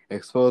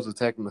exposed the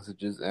text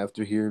messages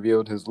after he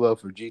revealed his love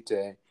for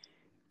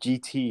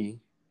GT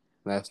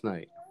last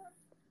night.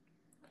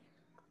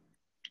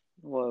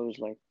 Well, it was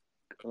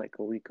like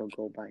a week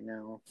ago by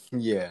now.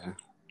 Yeah,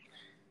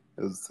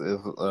 it was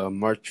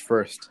March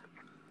 1st.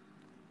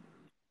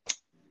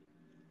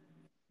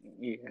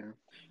 Yeah.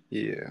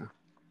 Yeah,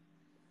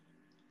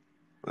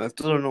 I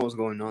still don't know what's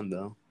going on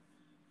though.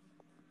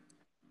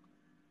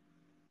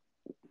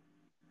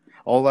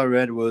 All I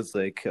read was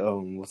like,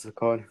 what's it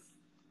called?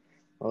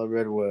 All I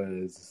read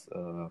was,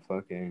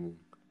 fucking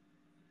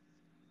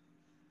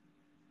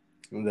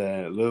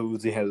that Lil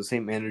Uzi has the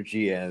same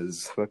energy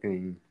as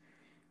fucking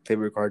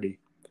Playboy Cardi.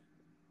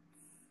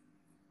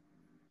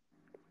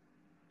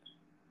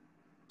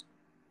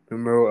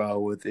 Remember,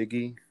 with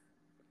Iggy?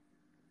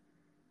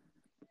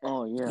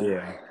 Oh yeah.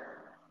 Yeah,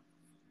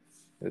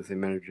 the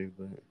same energy,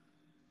 but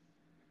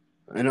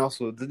and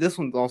also this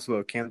one's also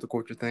a cancel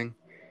culture thing.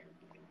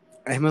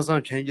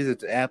 Amazon changes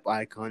its app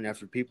icon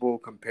after people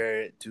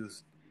compare it to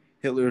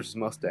Hitler's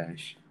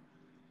mustache.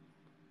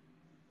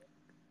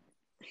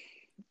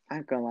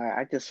 I'm gonna lie.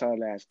 I just saw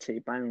that as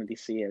tape. I don't really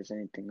see it as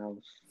anything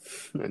else.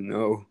 I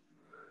know.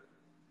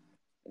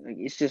 Like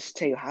it's just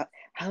tape.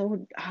 How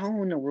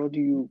in the world do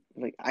you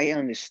like? I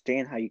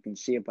understand how you can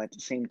see it, but at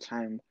the same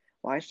time,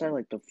 why is that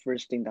like the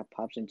first thing that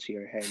pops into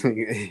your head?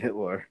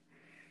 Hitler.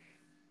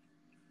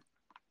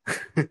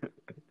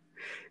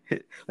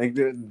 Like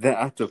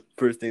that's the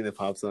first thing that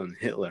pops on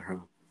Hitler,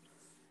 huh?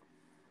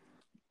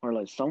 Or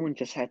like someone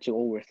just had to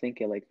overthink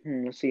it. Like,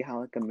 let's see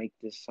how I can make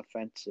this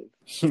offensive.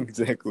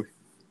 Exactly.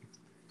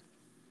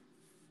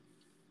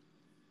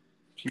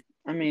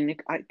 I mean,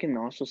 I can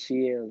also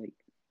see it like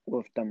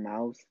with the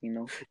mouth,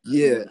 Yeah,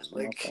 his mouth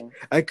like off.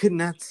 I could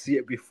not see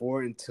it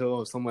before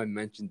until someone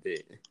mentioned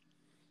it.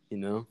 You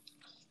know?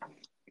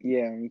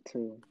 Yeah, me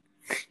too.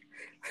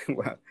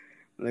 Wow.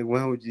 Like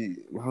why would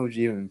you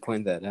even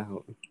point that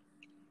out?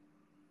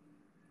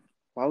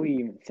 Why would you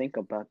even think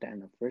about that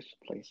in the first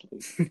place,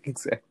 Luke?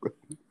 Exactly.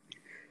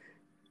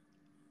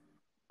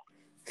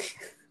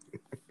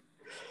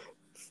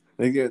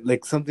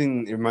 Like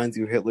something reminds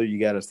you of Hitler, you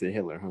gotta say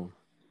Hitler,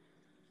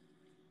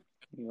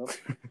 Yep.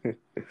 huh?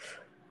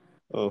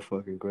 Oh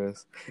fucking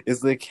gross!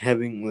 It's like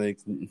having like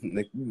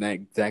that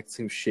exact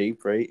same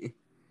shape, right?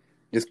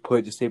 Just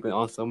tape it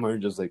on somewhere,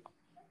 and just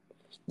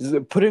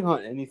putting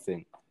on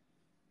anything.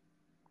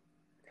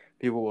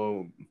 People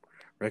will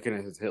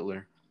recognize as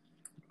Hitler.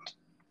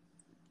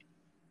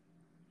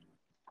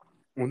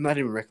 Well, not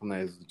even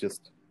recognize,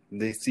 just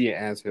they see it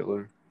as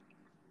Hitler.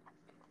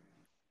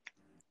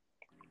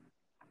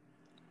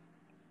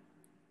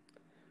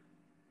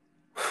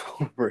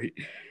 Right.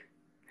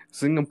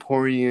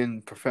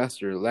 Singaporean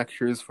professor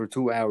lectures for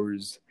 2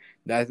 hours,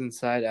 dies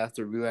inside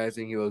after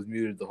realizing he was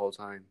muted the whole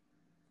time.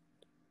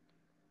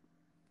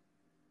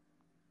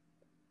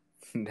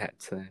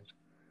 That's sad.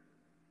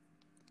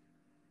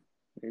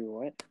 Wait,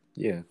 what?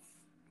 Yeah.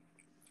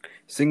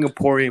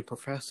 Singaporean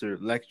professor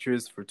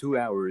lectures for 2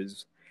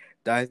 hours,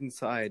 dies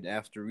inside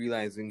after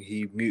realizing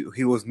he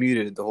was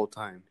muted the whole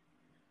time.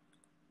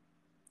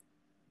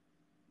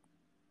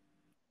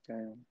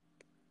 Damn.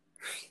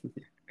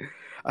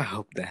 I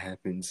hope that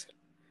happens.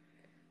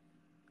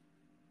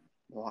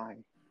 Why?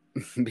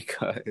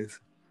 Because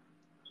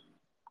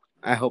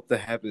I hope that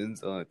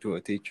happens to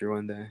a teacher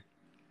one day.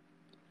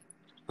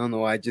 I don't know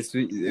why. It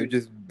would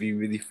just be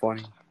really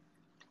funny.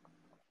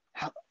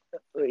 How?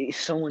 Is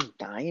someone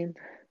dying?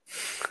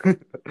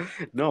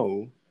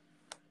 No.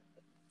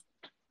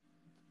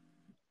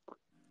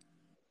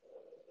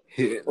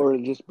 Or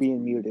just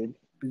being muted?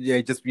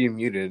 Yeah, just being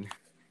muted.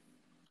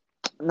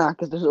 Nah,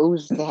 because there's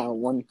always that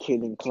one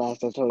kid in class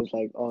that's always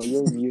like, "Oh,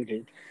 you're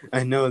muted."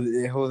 I know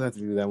it always has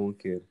to be that one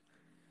kid.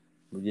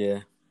 But yeah.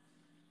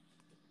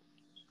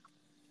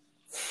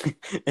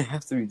 It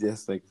has to be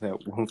just like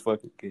that one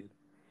fucking kid.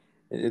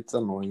 It's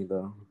annoying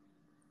though.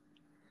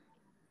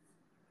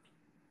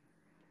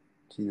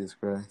 Jesus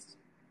Christ.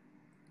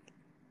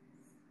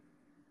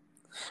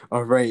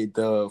 Alright,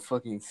 the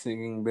fucking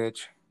singing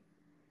bitch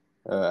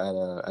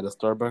at a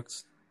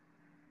Starbucks.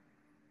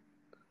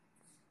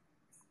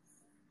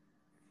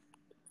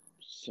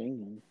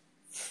 Singing.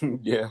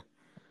 Yeah.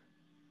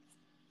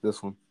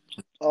 This one.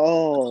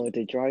 Oh,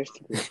 the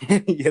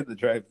drive-through. Yeah, the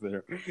drive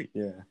there.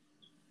 Yeah.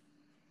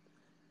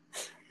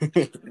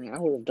 I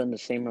would have done the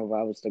same if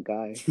I was the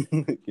guy.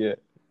 Yeah.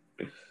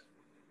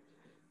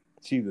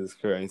 Jesus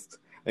Christ.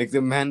 Like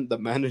the man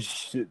of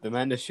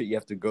shit you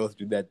have to go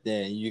through that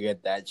day and you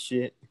get that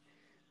shit.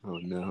 Oh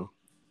no.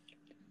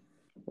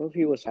 What if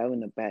he was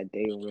having a bad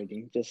day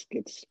already? Just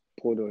gets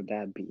pulled over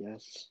that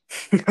BS.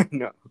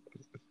 No.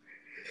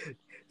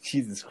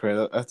 Jesus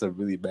Christ, that's a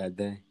really bad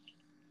day.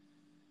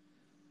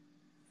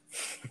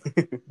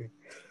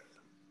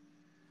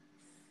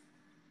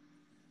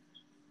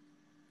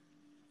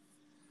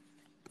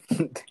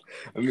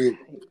 I mean,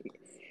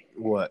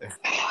 what?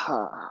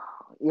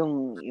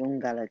 You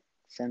gotta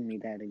send me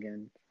that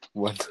again.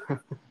 What?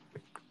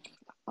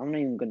 I'm not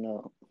even gonna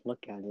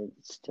look at it.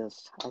 It's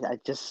just I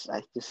just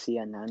see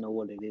it and I know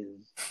what it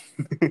is.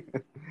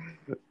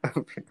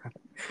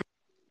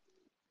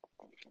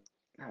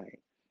 Alright.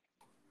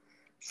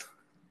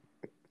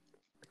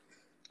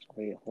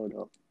 Wait, hold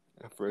up.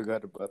 I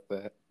forgot about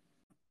that.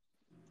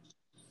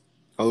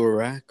 Oh,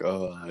 Iraq?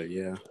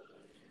 Yeah.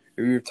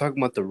 We were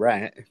talking about the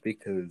rat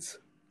because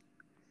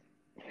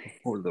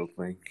poor little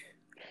thing.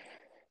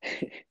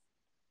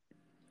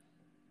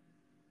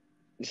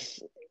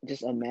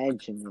 just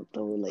imagine it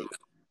though, like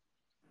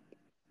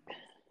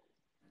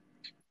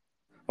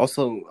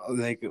Also,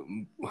 like,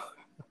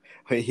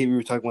 we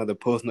were talking about the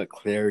post-nut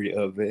clarity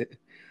of it.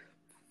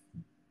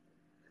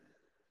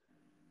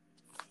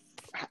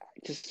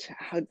 just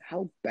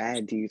how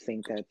bad do you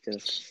think that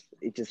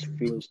it just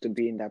feels to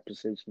be in that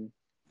position?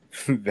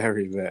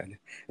 Very bad.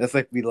 That's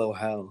like below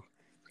hell.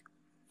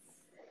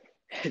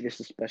 There's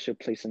a special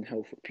place in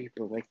hell for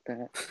people like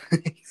that.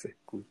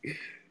 Exactly.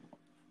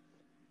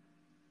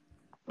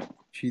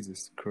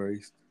 Jesus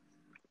Christ.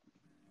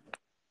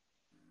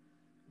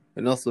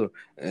 And also,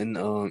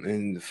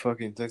 in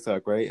fucking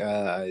TikTok, right?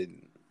 I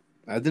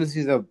didn't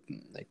see the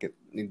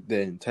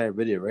entire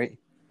video, right?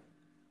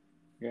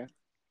 Yeah.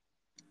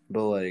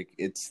 But like,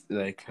 it's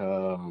like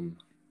I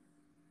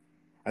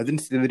didn't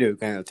see the video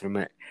kind of to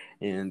the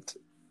and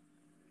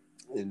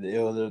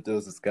there was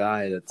this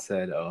guy that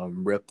said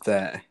rip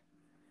that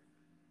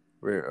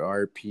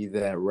RP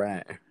that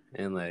rat,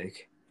 and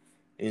like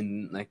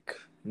in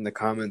the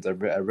comments I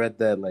read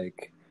that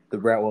like the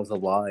rat was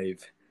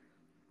alive.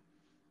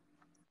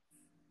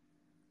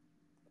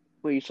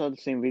 Wait, you saw the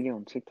same video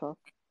on TikTok?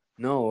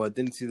 No, I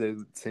didn't see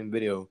the same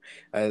video.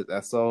 I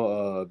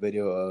saw a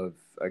video of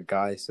a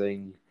guy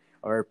saying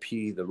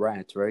RP the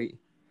rat, right?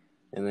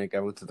 And like I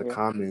went to the Yeah.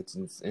 comments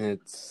and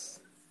it's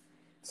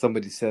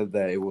somebody said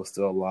that it was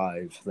still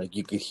alive. Like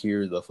you could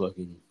hear the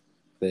fucking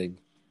thing.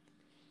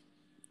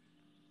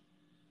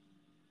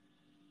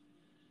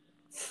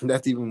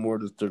 That's even more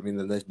disturbing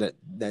than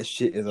that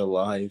shit is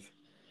alive.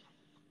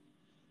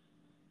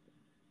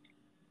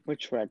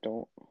 Which rat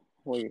don't?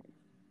 Wait.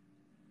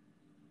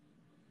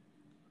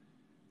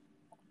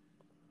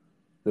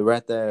 The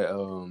rat that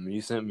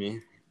you sent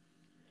me.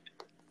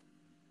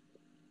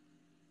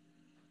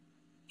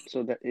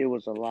 So that it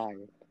was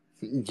alive.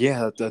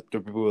 Yeah, that's what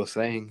people were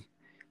saying.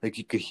 Like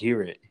you could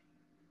hear it.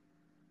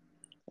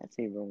 That's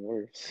even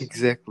worse.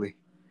 Exactly.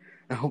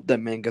 I hope that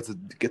man gets a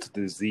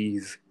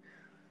disease.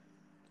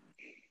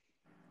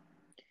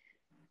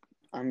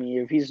 I mean,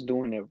 if he's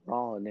doing it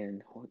raw,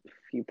 then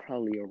he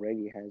probably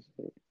already has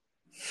it.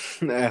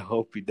 I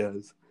hope he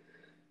does.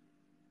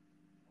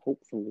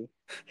 Hopefully.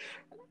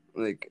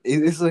 Like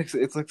it's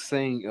like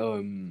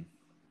saying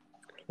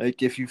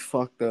like if you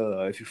fuck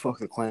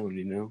the clown,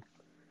 you know.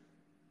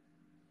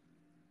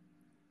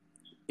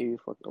 If you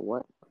fuck the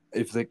what?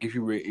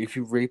 If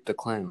you rape the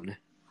clown,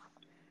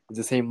 it's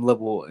the same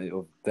level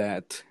of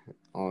that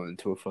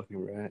onto a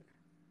fucking rat.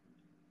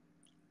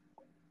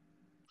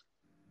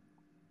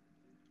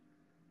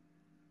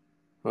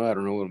 Well, I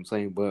don't know what I'm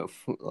saying, but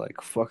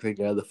like fuck the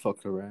guy that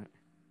fucked the rat.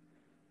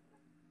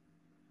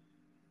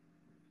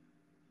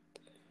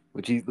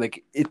 Which is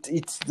like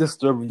it's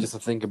disturbing just to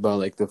think about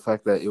like the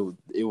fact that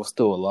it was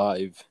still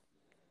alive.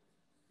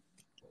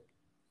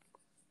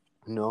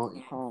 No,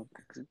 Oh,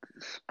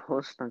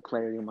 post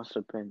clarity must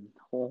have been.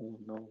 Oh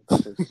no,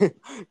 just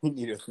you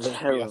need a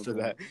therapy after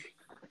terrible, that.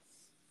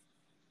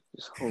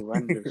 just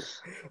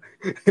horrendous.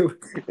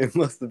 It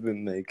must have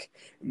been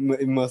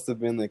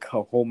like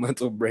a whole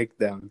mental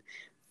breakdown.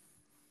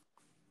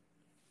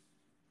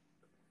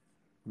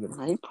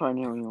 He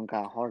probably never even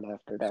got hard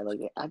after that. Like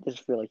I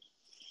just feel like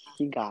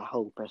he got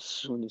hope as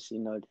soon as he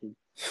noted.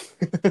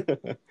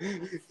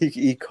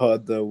 He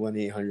called the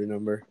 1-800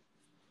 number.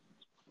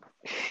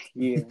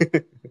 Yeah.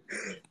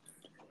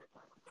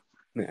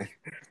 Man,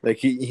 like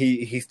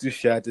he's too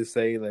shy to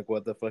say like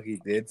what the fuck he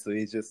did, so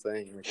he's just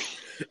saying like,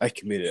 I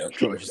committed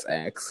atrocious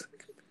acts.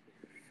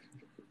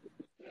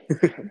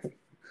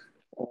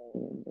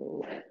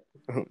 Oh no.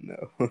 Oh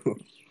no.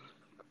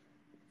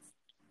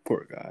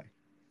 Poor guy.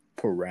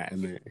 Poor rat,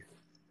 man.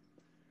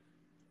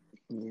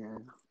 Yeah.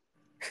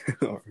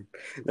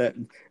 that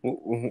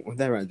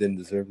rat didn't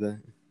deserve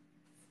that.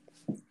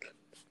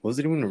 Was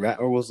it even a rat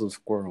or was it a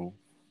squirrel?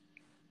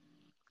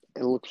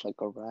 It looks like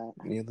a rat.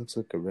 Yeah, it looks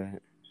like a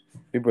rat.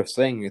 People are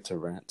saying it's a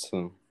rat,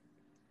 so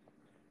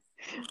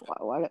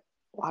Why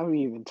are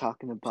we even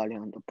talking about it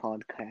on the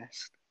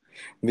podcast?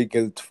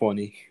 because it's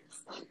funny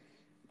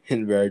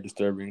and very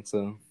disturbing,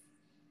 so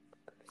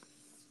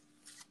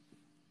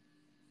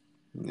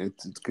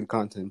it's good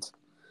content.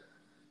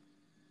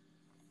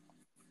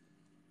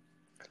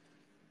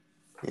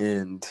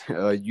 And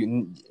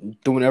you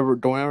don't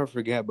ever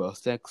forget about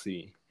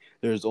sexy.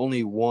 There's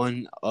only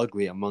one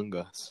ugly among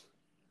us.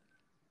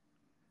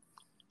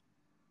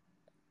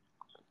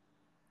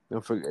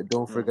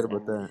 Don't forget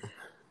about that.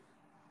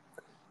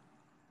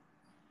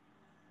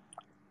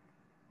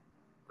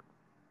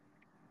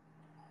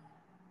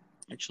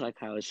 It's like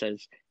how it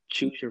says,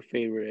 choose your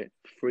favorite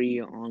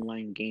free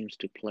online games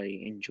to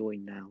play. Enjoy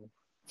now.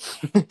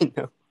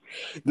 No.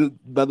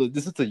 By the way,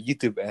 this is a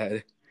YouTube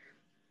ad.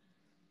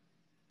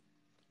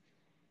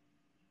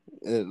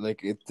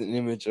 Like it's an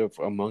image of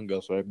Among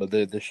Us, right? But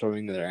they're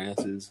showing their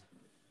asses.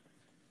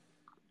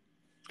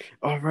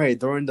 All right,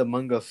 during the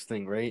Among Us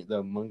thing, right? The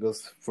Among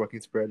Us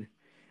fucking spread.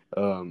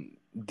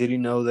 Did you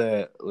know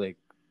that like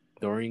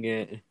during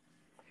it,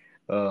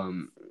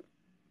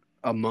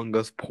 Among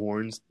Us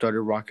porn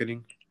started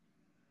rocketing?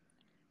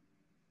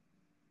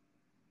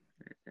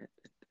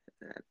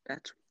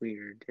 That's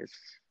weird.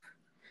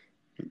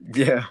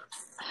 Yeah,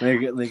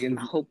 like I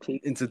hope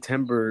in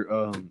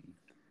September,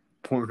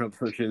 Pornhub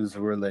searches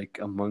were like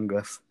Among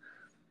Us.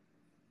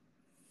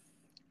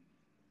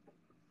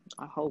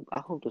 I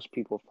hope those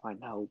people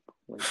find hope.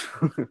 Like,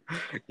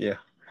 Yeah,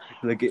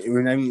 like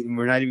we're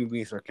not even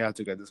being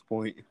sarcastic at this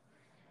point.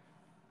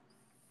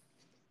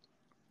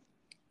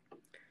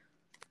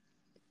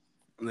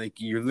 Like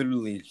you're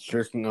literally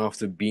jerking off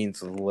the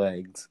beans with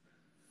legs.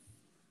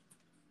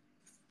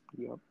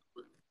 yep.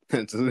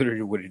 That's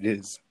literally what it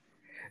is.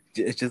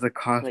 It's just a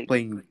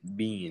cosplaying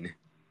bean.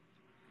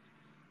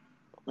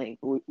 Like,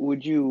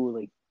 would you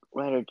like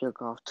rather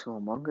jerk off to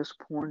Among Us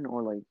porn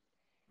or like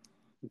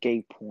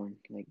gay porn?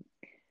 Like,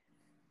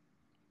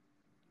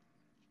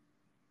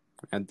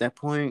 At that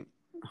point,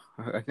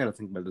 I gotta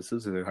think about this.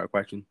 This is a hard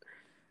question.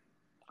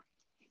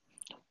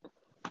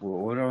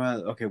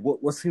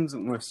 What seems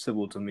more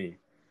civil to me?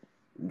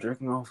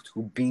 Jerking off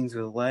to beans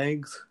with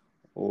legs,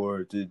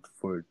 or to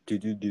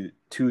do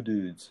two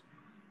dudes?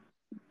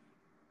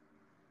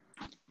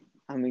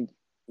 I mean,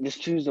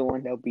 just choose the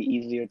one that would be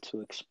easier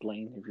to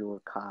explain if you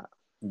were caught.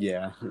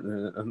 Yeah,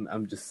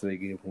 I'm just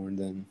saying gay porn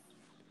then.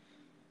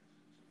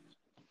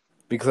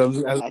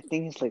 Because I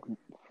think it's like.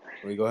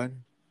 Wait, go ahead.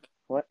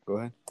 What? Go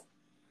ahead.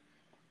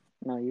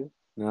 No, you.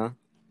 No.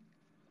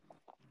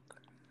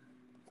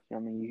 I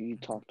mean, you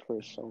talked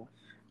first, so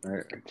All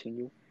right.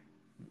 continue.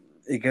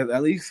 Because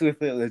at least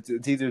with it,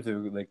 it's easier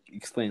to like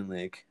explain.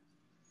 Like,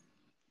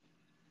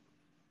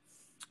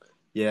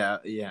 yeah.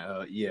 You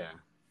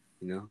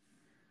know,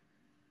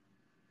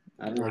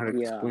 I don't know how to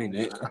explain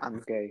it.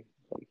 I'm gay.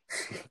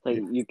 Like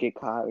you get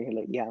caught, and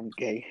you're like, yeah, I'm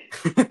gay.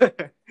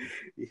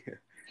 Yeah.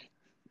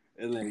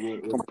 And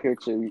like,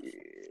 Compared to.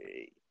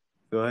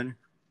 Go ahead.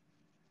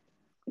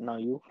 No,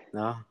 you.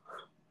 No.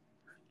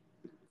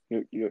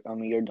 You're. I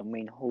mean, you're the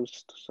main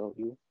host, so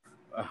you.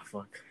 Oh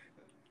fuck.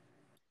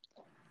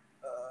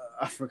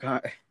 I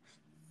forgot.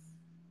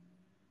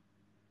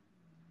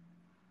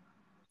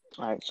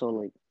 Alright, so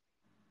like,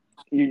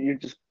 you're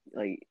just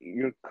like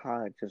you're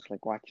caught just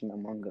like watching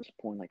Among Us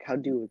porn. Like, how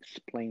do you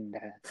explain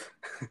that?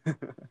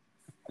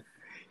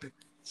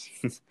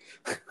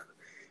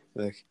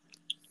 Like,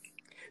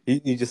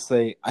 you just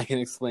say, I can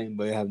explain,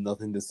 but I have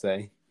nothing to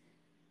say.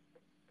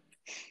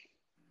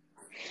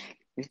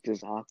 It's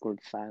just awkward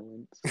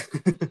silence.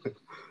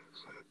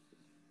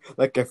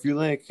 Like, I feel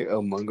like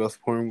Among Us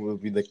porn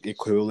would be like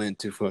equivalent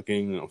to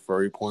fucking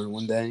furry porn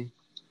one day.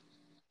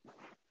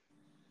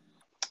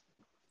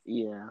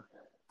 Yeah.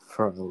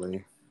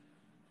 Probably.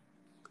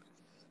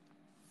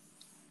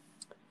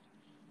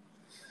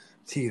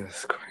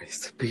 Jesus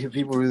Christ.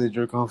 People really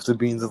jerk off to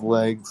beans with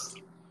legs.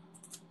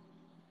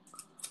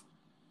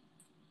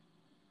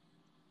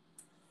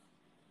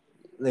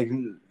 Like,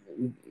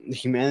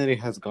 humanity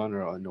has gone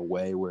in a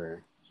way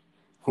where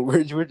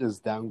we're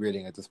just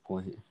downgrading at this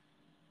point.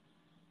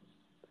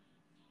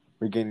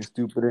 We're getting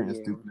stupider and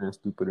Yeah. stupider and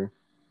stupider.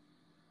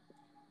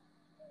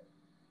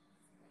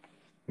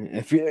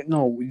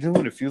 No, you know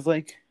what it feels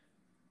like?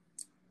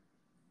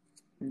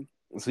 Hmm.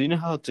 So you know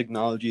how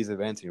technology is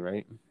advancing,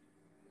 right?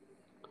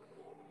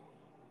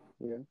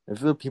 Yeah. I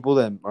feel people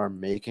that are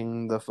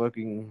making the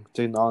fucking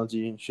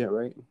technology and shit,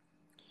 right,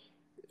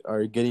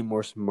 are getting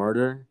more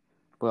smarter.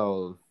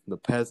 Well, the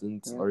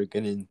peasants Yeah. are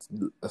getting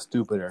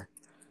stupider.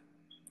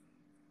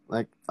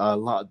 Like, a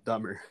lot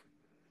dumber.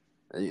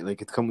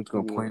 Like, it's coming to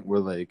a Yeah. point where,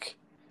 like,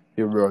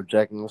 people are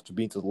jacking off to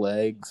beats with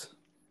legs.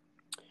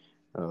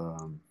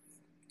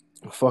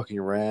 Fucking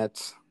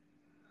rats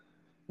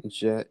and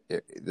shit.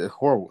 The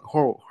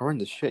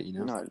horrendous shit, you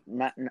know?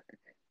 No,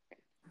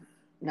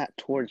 not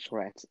towards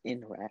rats,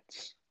 in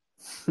rats.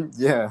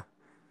 Yeah.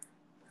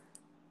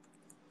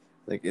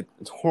 Like,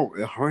 it's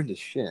horrendous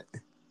shit.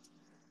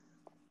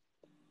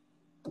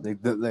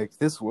 Like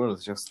this world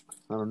is just,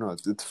 I don't know,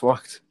 it's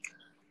fucked.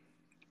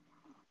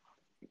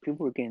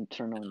 People are getting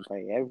turned on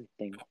by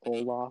everything.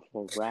 Olaf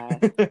or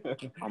Rat,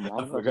 I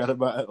Among Us. forgot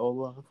about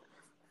Olaf.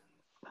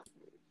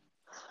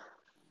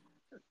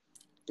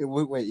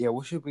 Wait, yeah,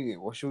 what should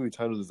we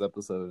title this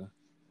episode?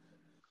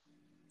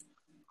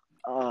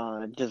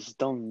 Just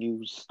dumb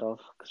news stuff.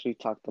 Cause we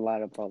talked a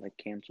lot about like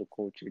cancel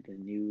culture, the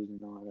news,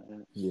 and all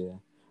that. Yeah.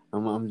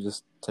 I'm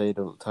just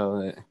title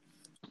it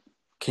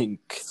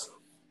Kinks.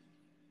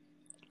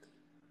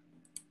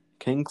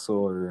 Kinks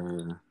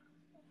or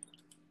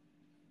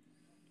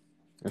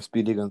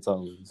Speedy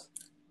Gonzalez.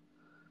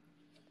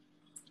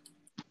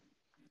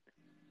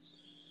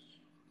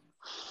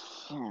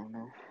 I don't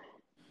know.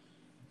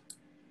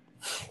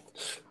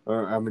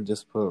 Or I'm gonna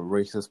just put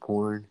racist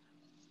porn.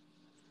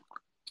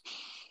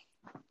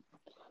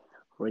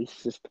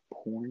 Racist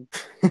porn.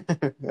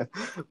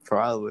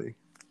 Probably.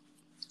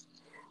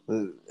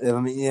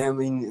 I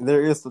mean,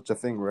 there is such a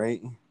thing,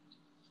 right?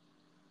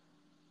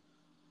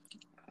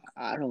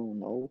 I don't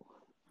know.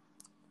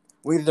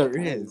 Wait, there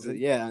is.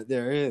 Probably. Yeah,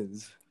 there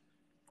is.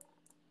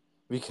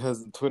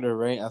 Because on Twitter,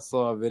 right, I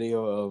saw a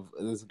video of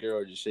this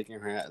girl just shaking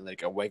her ass,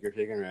 like a white girl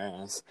shaking her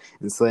ass,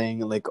 and saying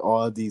like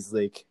all these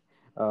like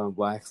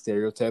black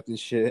stereotypes and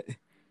shit.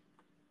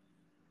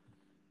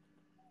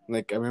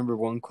 Like, I remember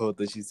one quote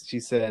that she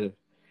said,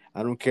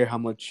 "I don't care how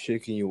much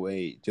chicken you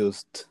ate,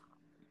 just."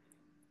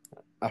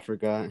 I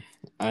forgot.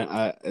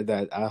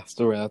 That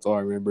story. That's all I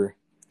remember.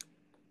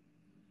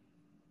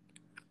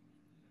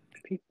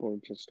 People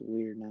are just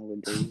weird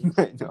nowadays.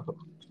 I know.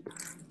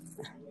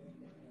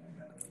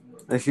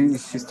 And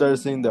she started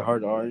saying the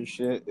hard R and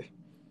shit.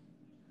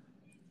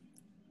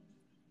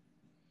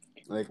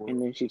 Like,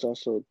 And then she's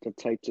also the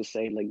type to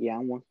say like, "Yeah,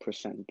 I'm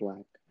 1%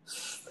 black."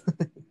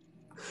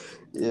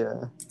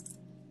 yeah,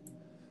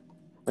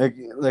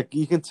 like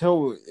you can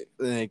tell,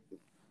 like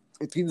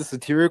it's either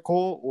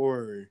satirical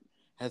or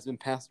has been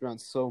passed around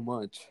so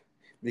much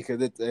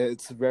because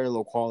it's very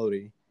low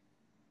quality.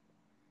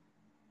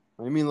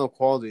 I mean, low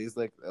quality is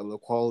like low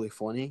quality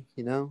funny,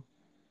 you know.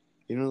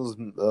 You know those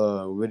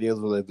videos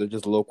where like they're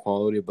just low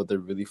quality but they're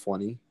really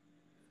funny.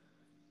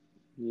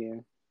 Yeah.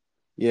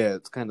 Yeah,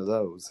 it's kind of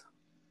those.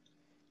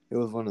 It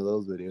was one of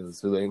those videos.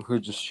 So like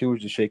she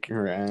was just shaking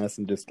her ass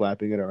and just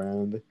slapping it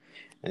around,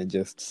 and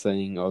just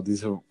saying all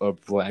these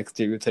black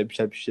stereotype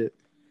type shit.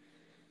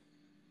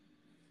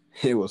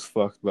 It was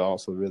fucked, but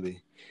also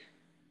really,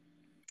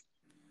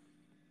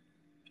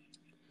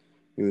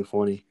 really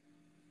funny.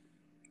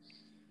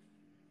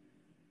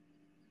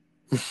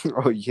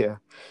 Oh yeah,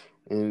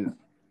 and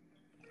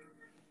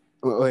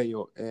hey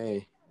yo,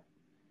 hey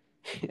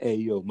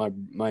yo,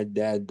 my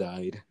dad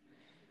died,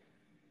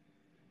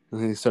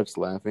 and he starts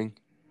laughing.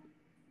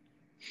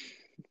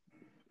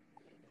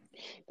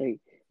 Like,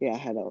 yeah, I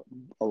had a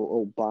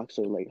old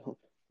boxer like,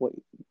 what,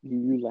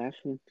 you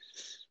laughing?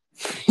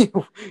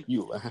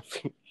 You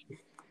laughing?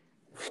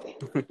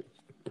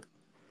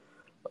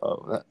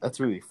 Oh, that's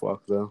really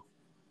fucked though.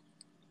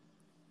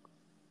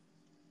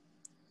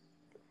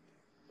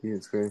 Yeah,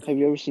 it's great. Have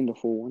you ever seen the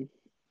full one?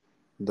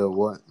 The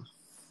what?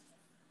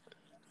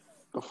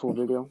 The full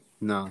video?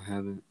 No, I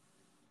haven't.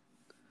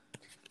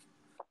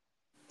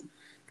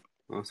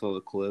 I saw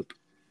the clip.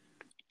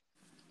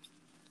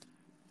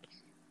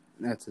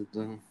 That's it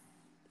though.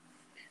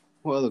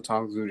 What other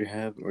topics would you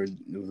have, or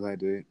was I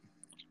do it?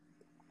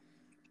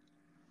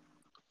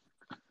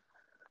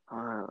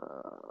 Uh,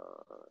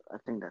 I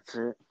think that's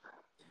it.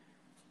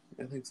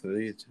 I think so.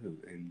 Yeah, too.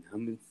 And how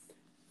many?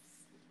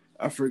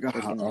 I forgot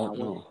Like how. an Oh hour.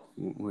 no!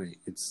 Wait,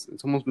 it's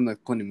almost been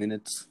like 20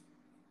 minutes,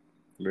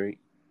 right?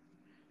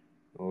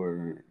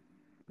 Or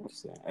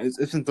what's that?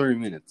 It's in 30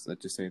 minutes.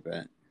 Let's just say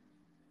that.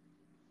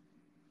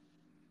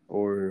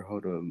 Or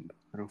hold up,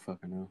 I don't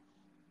fucking know.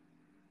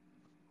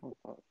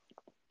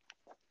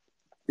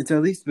 It's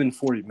at least been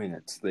 40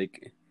 minutes.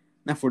 Like,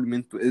 not 40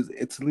 minutes, but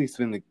it's at least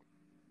been like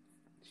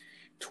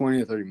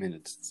 20 or 30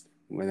 minutes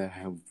when I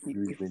have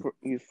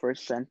You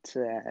first sent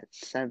it at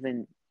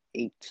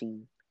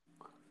 7:18.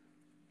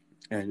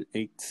 at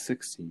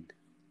 8:16.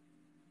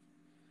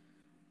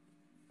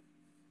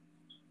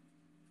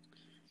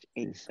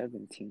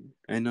 8:17.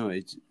 I know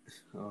it's.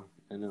 Oh,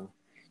 I know.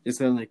 Just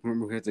that, like,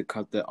 remember we had to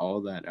cut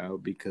all that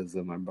out because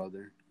of my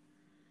brother.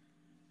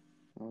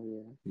 Oh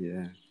yeah.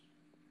 Yeah.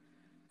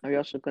 Are you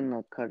also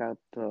gonna cut out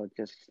the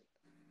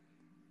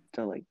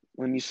like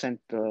when you sent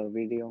the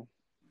video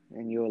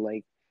and you were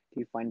like, "Do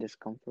you find this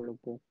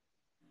comfortable?"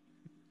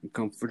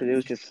 Comfort. Because it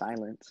was just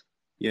silence.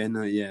 Yeah,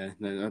 no, yeah,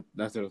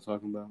 that's what I was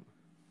talking about.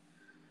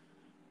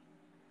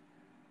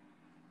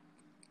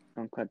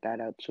 Don't cut that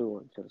out too,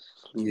 or just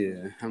leave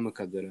it. Yeah, I'm gonna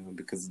cut that out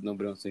because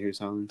nobody wants to hear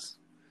silence.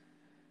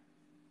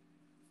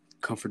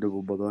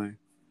 Comfortable, boy.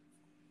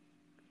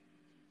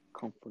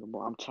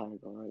 Comfortable. I'm tired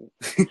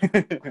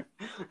already.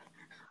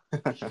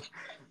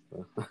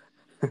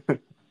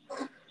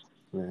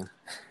 Yeah.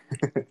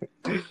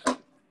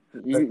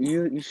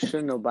 You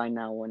should know by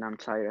now when I'm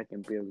tired I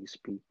can barely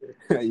speak.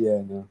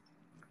 Yeah, no.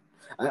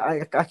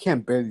 I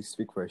can't barely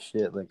speak for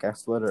shit. Like, I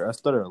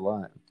stutter a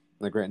lot.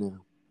 Like right now.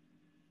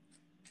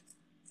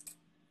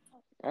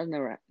 I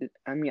never.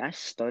 I mean, I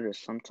stutter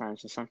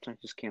sometimes, and sometimes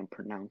just can't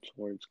pronounce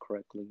words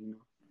correctly. You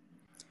know.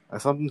 I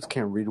sometimes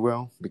can't read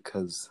well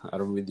because I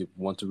don't really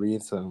want to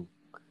read. So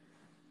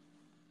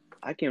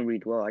I can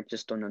read well. I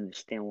just don't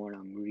understand what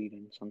I'm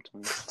reading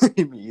sometimes.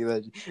 me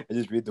either. I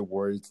just read the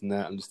words and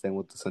not understand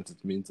what the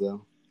sentence means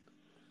though.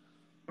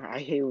 I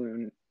hate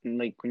when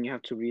when you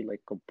have to read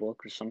like a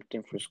book or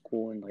something for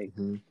school and like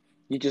Mm-hmm.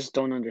 you just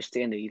don't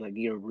understand it.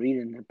 You're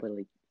reading it, but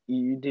like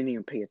you didn't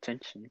even pay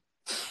attention.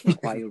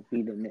 Like while you're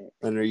reading it.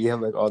 And you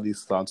have like all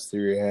these thoughts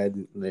through your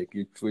head, like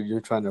you're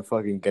trying to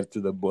fucking get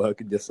to the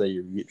book and just say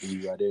you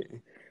read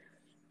it.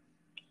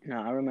 No,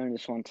 I remember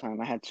this one time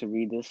I had to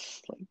read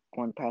this like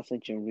one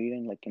passage in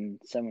reading like in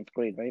 7th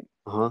grade, right?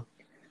 Uh-huh.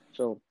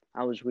 So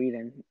I was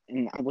reading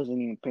and I wasn't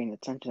even paying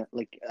attention.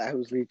 Like I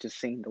was literally just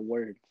saying the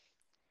words.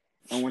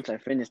 And once I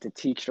finished, the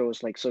teacher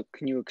was like, "So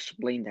can you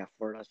explain that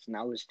for us?" And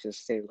I was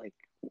just say like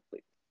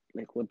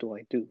what do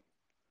I do?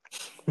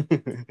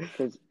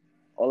 Because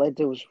all I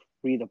did was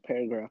read a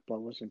paragraph, but I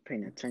wasn't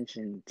paying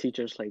attention. The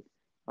teacher's like,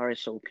 "All right,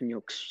 so can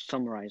you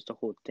summarize the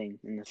whole thing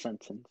in a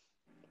sentence?"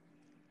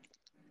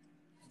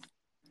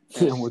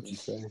 Yeah, That's what'd you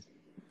just, say?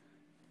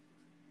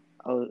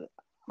 I was,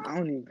 I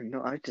don't even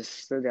know. I just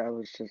stood there.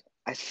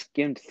 I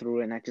skimmed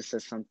through it and I just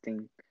said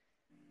something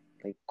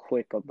like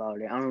quick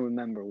about it. I don't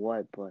remember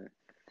what, but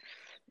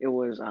it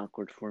was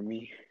awkward for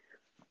me.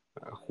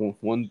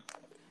 One,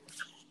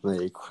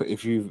 like,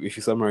 if you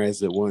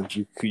summarize it once,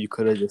 you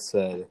could have just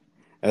said,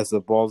 "As the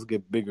balls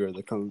get bigger,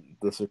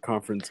 the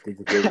circumference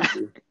gets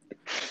bigger."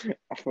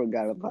 I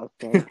forgot about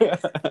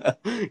that.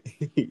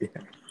 Yeah,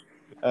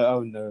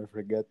 I'll never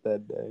forget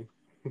that day.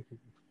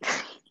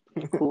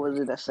 Who was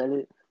it that said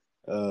it?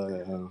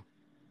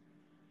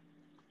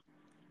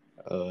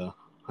 Uh,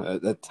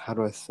 that's how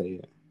do I say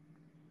it?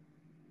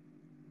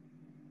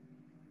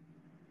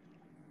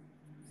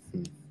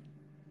 Hmm.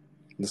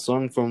 The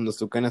song from the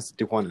Sucanas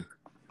de Tijuana,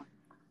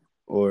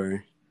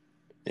 or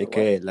The what?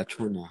 AKA La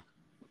Chuna.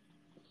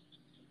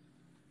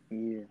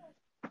 Yeah.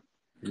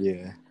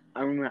 Yeah,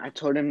 I remember I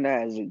told him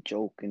that as a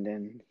joke, and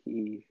then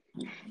he,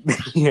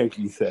 he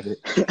actually said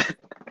it.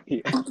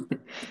 yeah,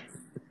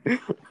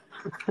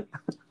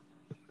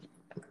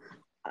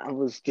 I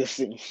was just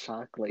in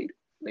shock. Like,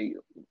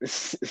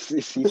 is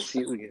he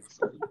serious?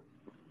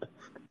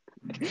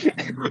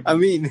 I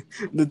mean,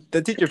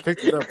 the teacher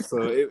picked it up,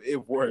 so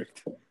it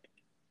worked.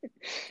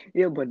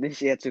 Yeah, but then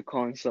she had to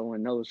call in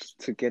someone else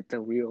to get the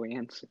real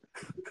answer.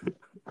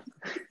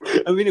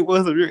 I mean, it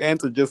was a real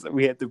answer, just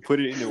we had to put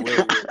it in a way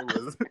where it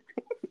was.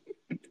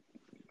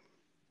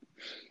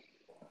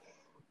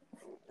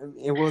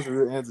 It was a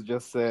real answer,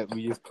 just that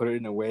we just put it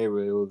in a way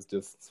where it was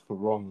just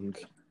wrong.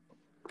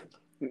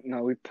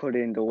 No, we put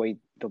it in the way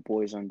the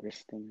boys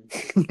understand.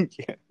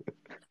 Yeah.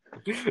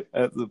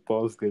 As the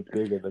balls get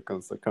bigger,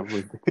 the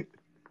circumference.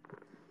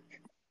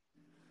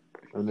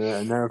 And then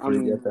I never I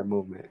mean, forget that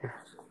moment.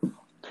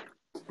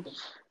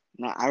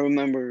 now I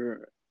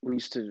remember we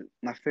used to.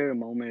 My favorite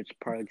moment is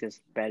probably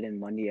just betting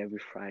money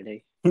every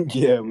Friday.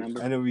 Yeah,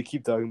 Remember? I know we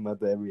keep talking about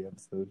that every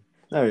episode.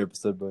 Not every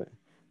episode, but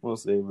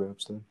mostly every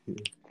episode. Yeah.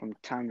 From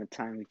time to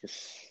time, we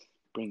just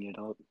bring it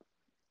up.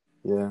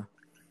 Yeah.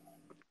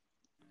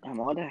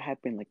 All that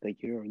happened like a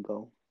year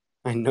ago.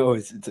 I know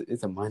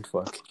it's a mind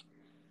fuck.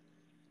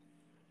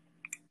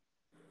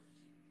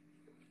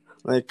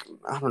 Like,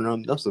 I don't know.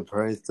 I'm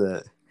surprised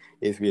that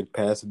if we had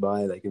passed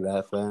by like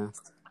that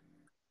fast.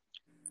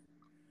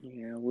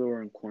 Yeah, we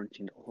were in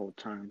quarantine the whole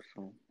time,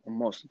 so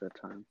most of the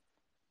time.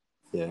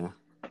 Yeah.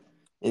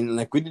 And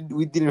like we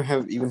didn't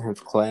even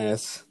have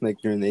class like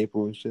during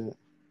April and shit.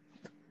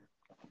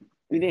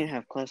 We didn't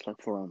have class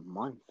like for a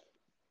month.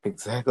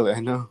 Exactly, I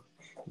know.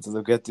 So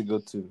they get to go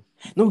to.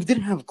 No, we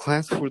didn't have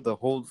class for the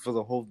whole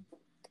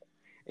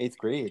 8th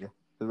grade.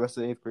 The rest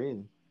of the 8th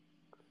grade.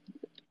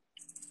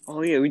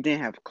 Oh yeah, we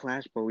didn't have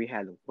class, but we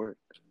had work.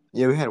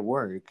 Yeah, we had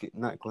work,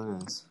 not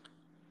class.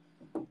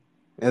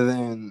 And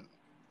then,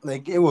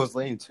 like, it was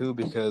lame too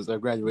because our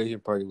graduation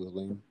party was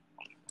lame.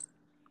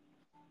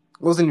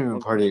 It wasn't even a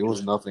What party. It was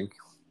graduate? nothing.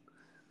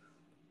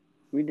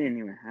 We didn't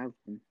even have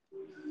one.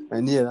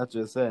 And yeah, that's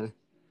what I said.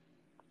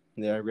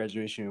 Yeah, our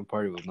graduation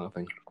party was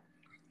nothing.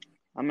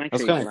 I'm I was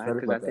actually kind of glad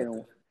excited because I about that.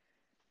 didn't.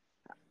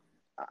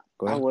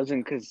 Go I ahead.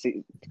 wasn't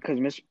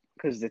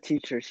because the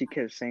teacher she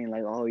kept saying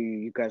like, "Oh,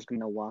 you guys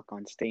gonna walk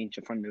on stage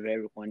in front of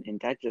everyone," and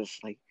that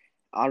just like,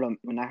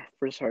 when I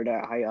first heard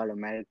that, I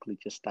automatically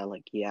just thought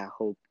like, "Yeah, I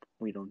hope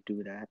we don't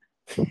do that."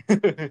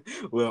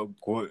 Well,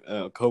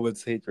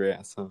 COVID's hate your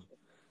ass, huh?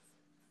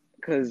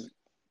 Because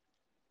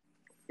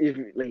if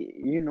like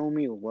you know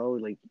me well,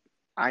 like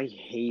I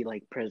hate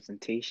like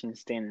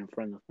presentations, standing in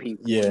front of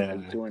people and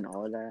like Yeah. doing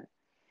all that.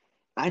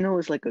 I know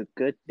it's like a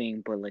good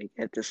thing, but like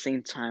at the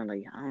same time,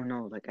 like I don't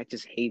know, like I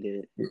just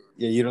hated it.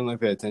 Yeah, you don't like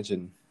that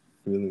attention,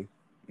 really.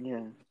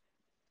 Yeah,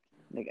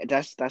 like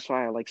that's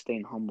why I like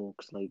staying humble,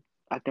 cause like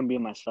I can be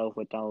myself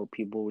without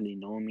people really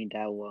knowing me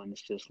that well, and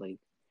it's just like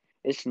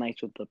it's nice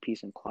with the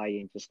peace and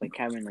quiet, and just like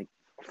having like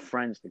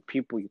friends, like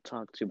people you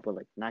talk to, but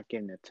like not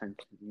getting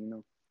attention, you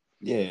know.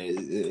 Yeah,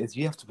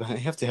 you have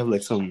to have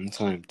like some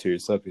time to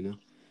yourself, you know.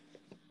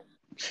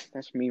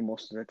 That's me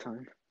most of the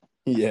time.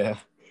 Yeah,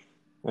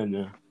 I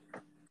know.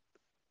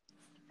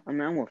 I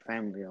mean, I'm with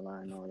family a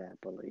lot, I know that,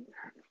 but like,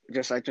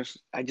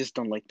 I just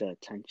don't like the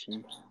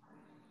attention.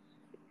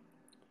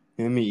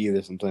 Yeah, me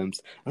either.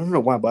 Sometimes I don't know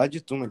why, but I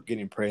just don't like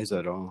getting praise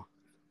at all.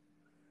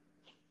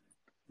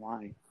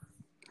 Why?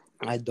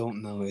 I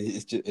don't know.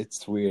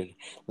 It's weird.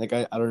 Like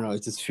I don't know.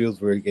 It just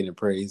feels weird getting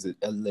praise.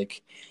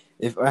 Like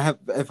if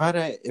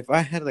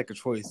I had like a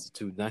choice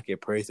to not get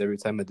praised every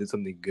time I did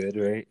something good,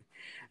 right?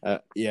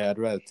 Yeah, I'd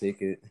rather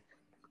take it.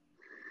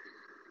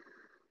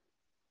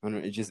 I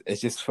don't know.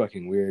 It's just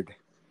fucking weird.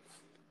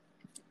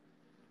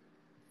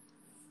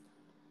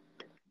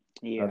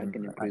 Yeah, I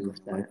can I agree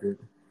with don't that. like it.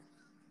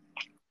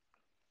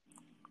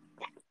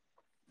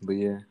 But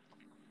yeah.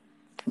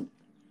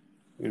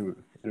 Anyway,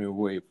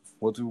 wait.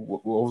 What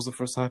was the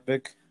first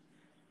topic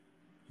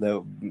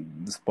that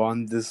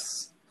spawned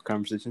this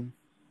conversation?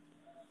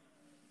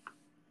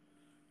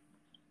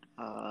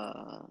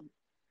 Uh,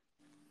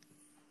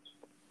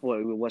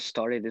 what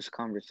started this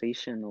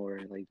conversation, or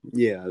like,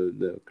 Yeah,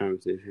 the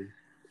conversation.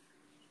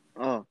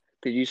 oh,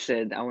 because you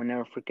said I will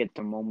never forget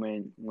the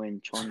moment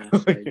when Chona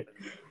said,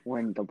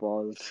 when the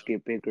balls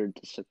get bigger,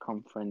 the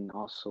circumference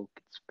also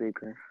gets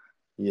bigger.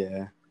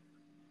 Yeah.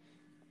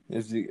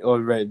 Oh,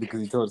 right,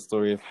 because you told the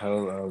story of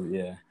how,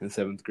 yeah, in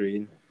 7th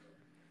grade.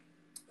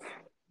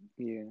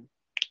 Yeah,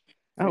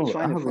 I just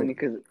I find it have funny like,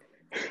 because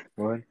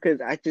what?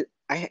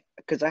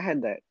 because I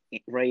had that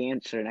right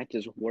answer and I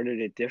just worded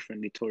it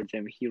differently towards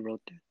him. He wrote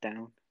that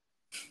down.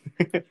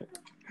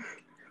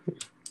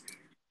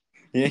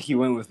 Yeah, he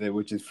went with it,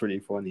 which is pretty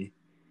funny.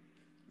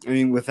 I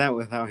mean, without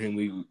him,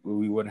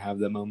 we wouldn't have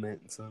that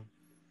moment. So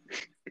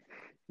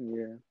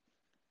Yeah,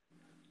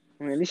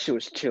 I mean at least she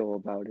was chill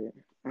about it.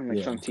 Unlike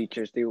yeah. some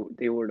teachers, they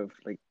would have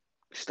like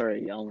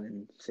started yelling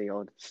and say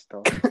all this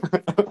stuff.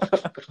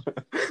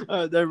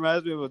 That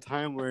reminds me of a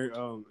time where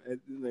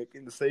like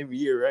in the same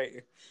year,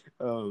 right?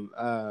 Um,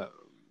 uh,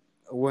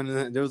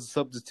 when there was a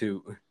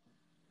substitute,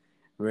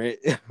 right?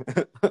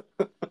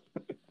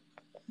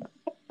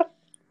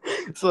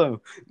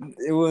 So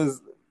it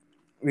was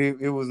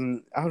it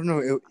wasn't. I don't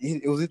know.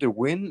 It was either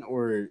Win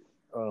or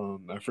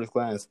my first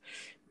class,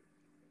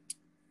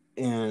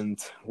 and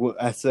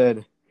what I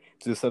said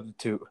to the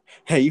substitute,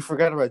 "Hey, you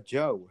forgot about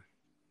Joe."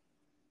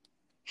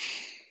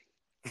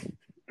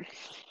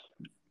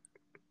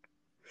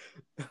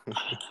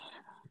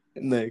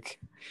 and like,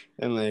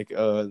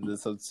 the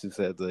substitute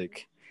said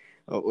like,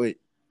 "Oh wait,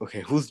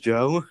 okay, who's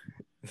Joe?"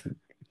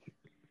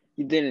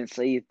 You didn't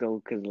say it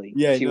though, cause like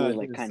Yeah, she no, I was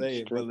like didn't kind of say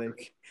it, but strict.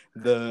 like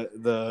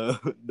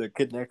the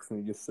kid next to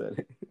me just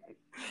said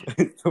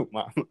it. So,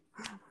 mom,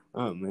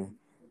 oh man,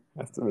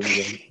 that's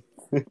really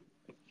bad.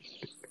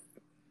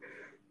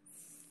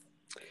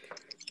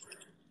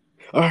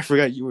 Oh, I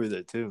forgot you were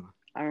there too.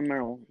 I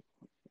remember,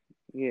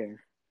 yeah,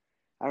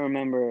 I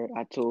remember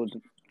I told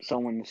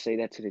someone to say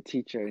that to the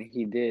teacher, and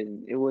he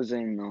did. It was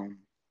in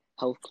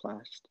health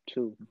class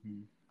too.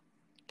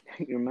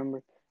 Mm-hmm. You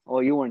remember? Oh,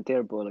 you weren't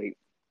there, but like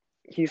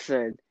he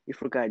said, you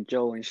forgot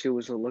Joe, and she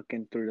was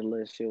looking through the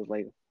list. She was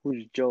like,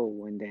 "Who's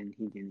Joe?" And then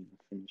he didn't even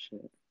finish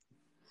it.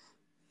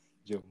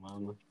 Joe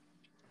Mama.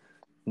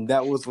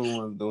 That was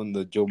when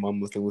the Joe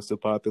Mama thing was so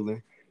popular.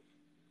 It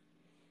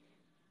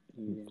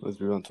Yeah, was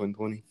around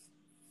 2020.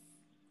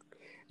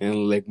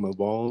 And like my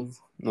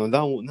balls. No,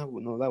 that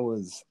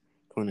was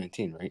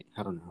 2019, right?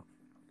 I don't know.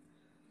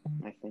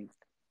 I think.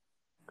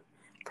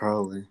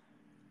 Probably,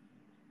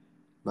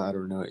 but I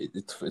don't know.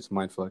 It's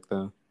mind fuck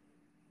though,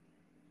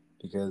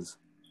 because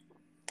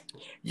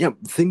Yeah,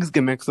 things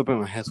get mixed up in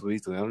my head so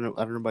easily. I don't know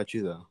about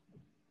you though.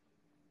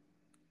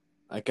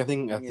 Like I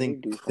Yeah, they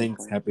think do things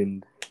sometimes.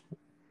 happened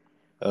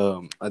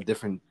a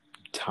different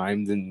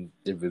time than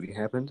it really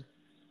happened.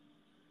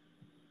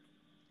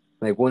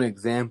 Like one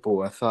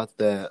example, I thought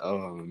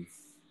I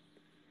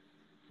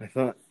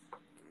forgot.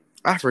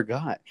 I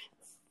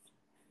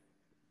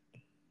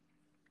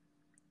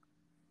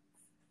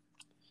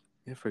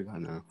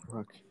forgot now.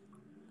 Fuck.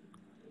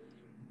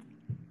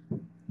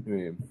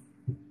 Wait,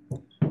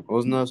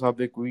 wasn't that a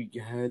topic we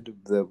had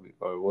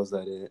or was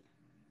that it?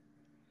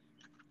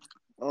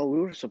 Oh, we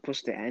were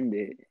supposed to end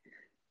it.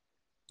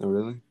 Oh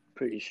really?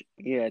 Pretty sure.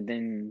 Yeah.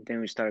 Then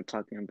we started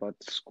talking about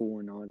the school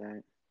and all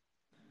that.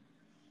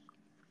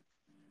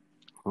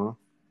 Huh?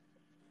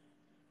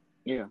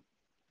 Yeah.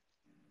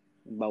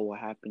 About what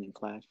happened in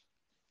class.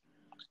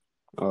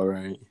 All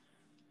right.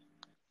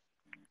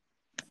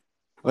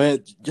 Well, yeah,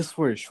 just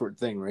for a short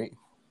thing, right?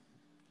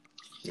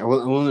 I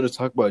wanted to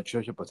talk about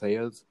Trisha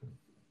Pataya's.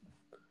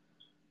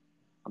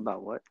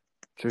 About what?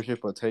 Trisha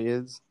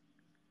Pataya's.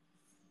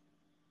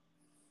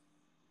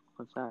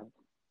 What's that?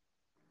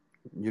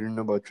 You didn't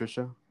know about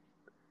Trisha?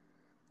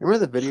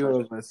 Remember the video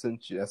Trish. of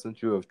I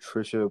sent you of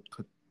Trisha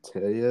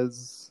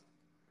Pataya's?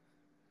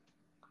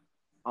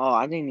 Oh,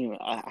 I didn't even.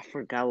 I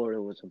forgot what it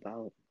was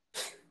about.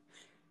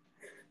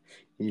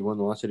 You want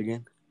to watch it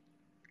again?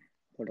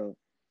 Hold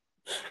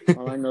up.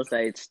 All I know is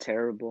that it's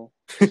terrible.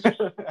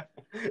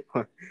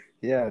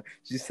 Yeah,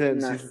 she Nah.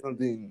 said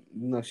something.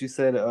 No, she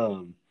said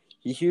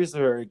he hears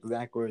her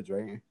exact words,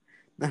 right?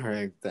 Not her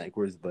exact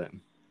words, but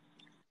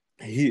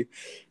he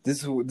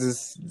this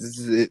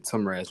is it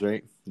summarized,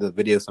 right? The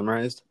video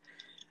summarized.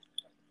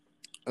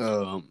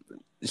 Um,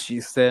 she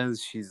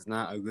says she's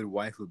not a good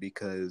wife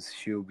because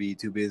she'll be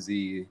too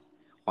busy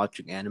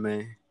watching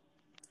anime.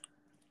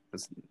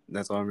 That's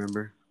that's all I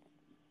remember.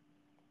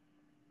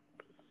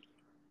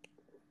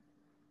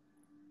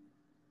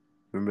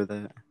 Remember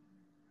that?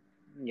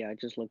 Yeah, I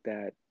just looked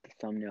at the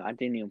thumbnail. I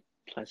didn't even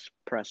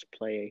press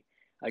play.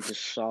 I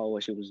just saw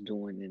what she was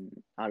doing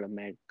and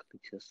automatically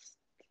just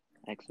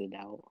exited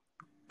out.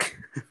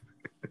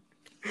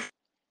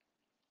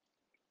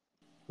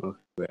 Oh,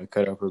 wait, I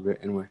cut out for a bit.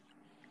 Anyway,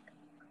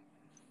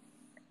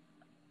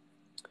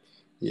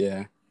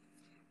 yeah.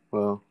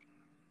 Well,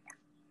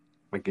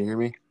 like, can you hear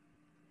me?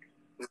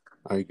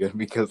 Are you good?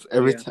 Because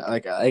every Yeah. time,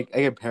 like, I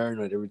get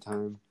paranoid every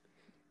time.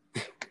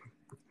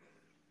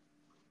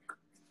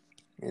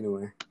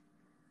 Anyway,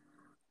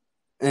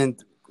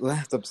 and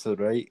last episode,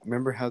 right?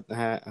 Remember how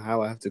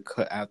I have to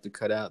cut out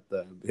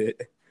the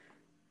bit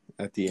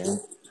at the end?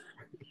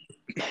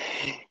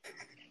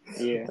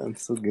 Yeah. I'm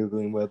still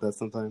giggling about that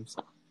sometimes.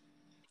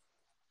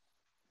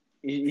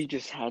 You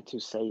just had to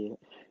say it.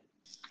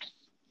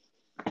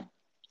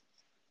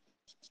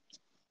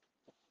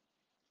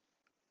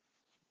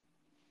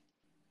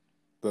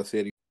 Let's see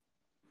it again.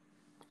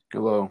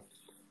 Hello,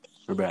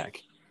 we're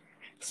back.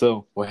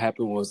 So what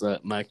happened was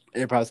that my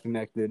AirPods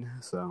connected.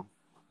 So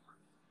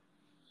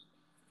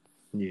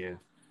yeah.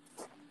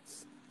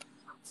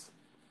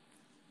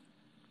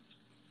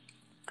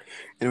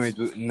 Anyways,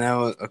 but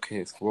now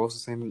okay. So what was the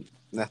same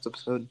last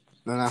episode?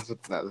 No, not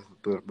that,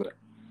 but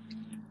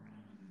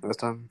last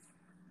time.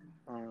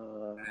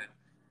 Uh,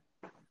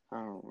 I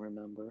don't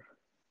remember.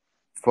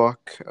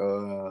 Fuck.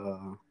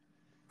 Oh,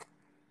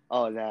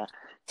 that.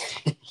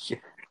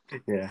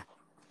 Yeah,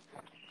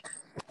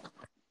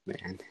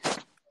 man.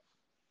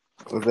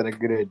 Was that a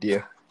good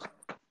idea?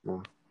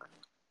 No.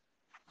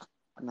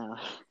 Nah.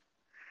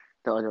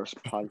 The other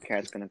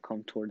podcast gonna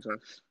come towards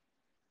us.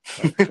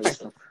 Like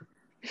Tristan.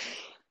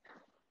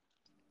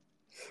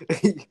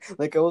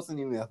 Like I wasn't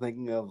even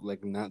thinking of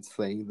like not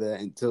saying that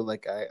until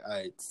like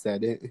I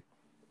said it.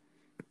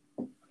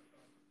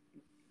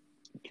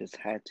 Just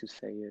had to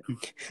say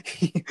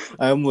it.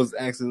 I almost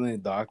accidentally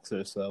doxed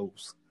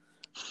ourselves.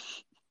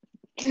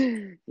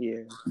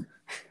 Yeah.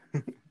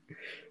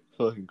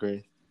 Fucking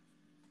great,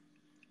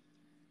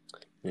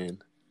 man.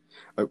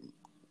 All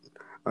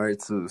right,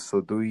 so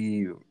do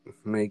we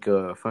make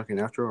a fucking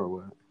outro or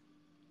what?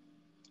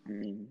 I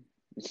mean,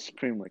 it's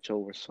pretty much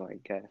over, so I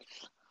guess.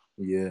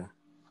 Yeah.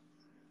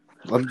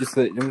 Let me just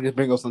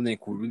bring up something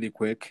really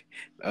quick.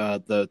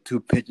 The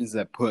two pigeons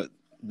that put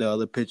the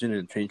other pigeon in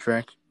a train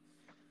track.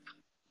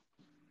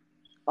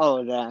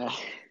 Oh, that.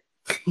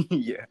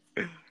 Yeah.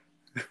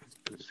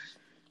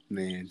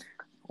 Man.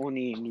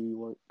 Only in New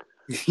York.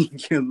 You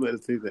can't let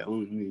us say that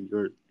only in New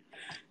York.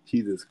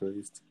 Jesus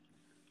Christ.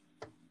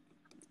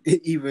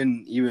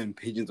 Even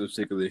pigeons are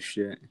sick of this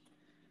shit.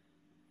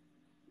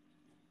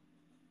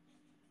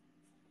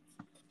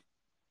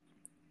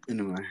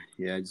 Anyway,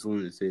 yeah, I just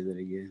wanted to say that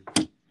again.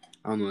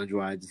 I don't know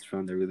why, I just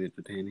found that really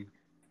entertaining.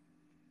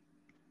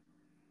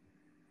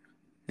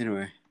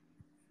 Anyway,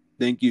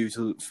 thank you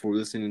for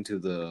listening to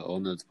the All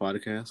Nuts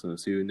podcast. I'll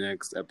see you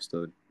next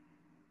episode.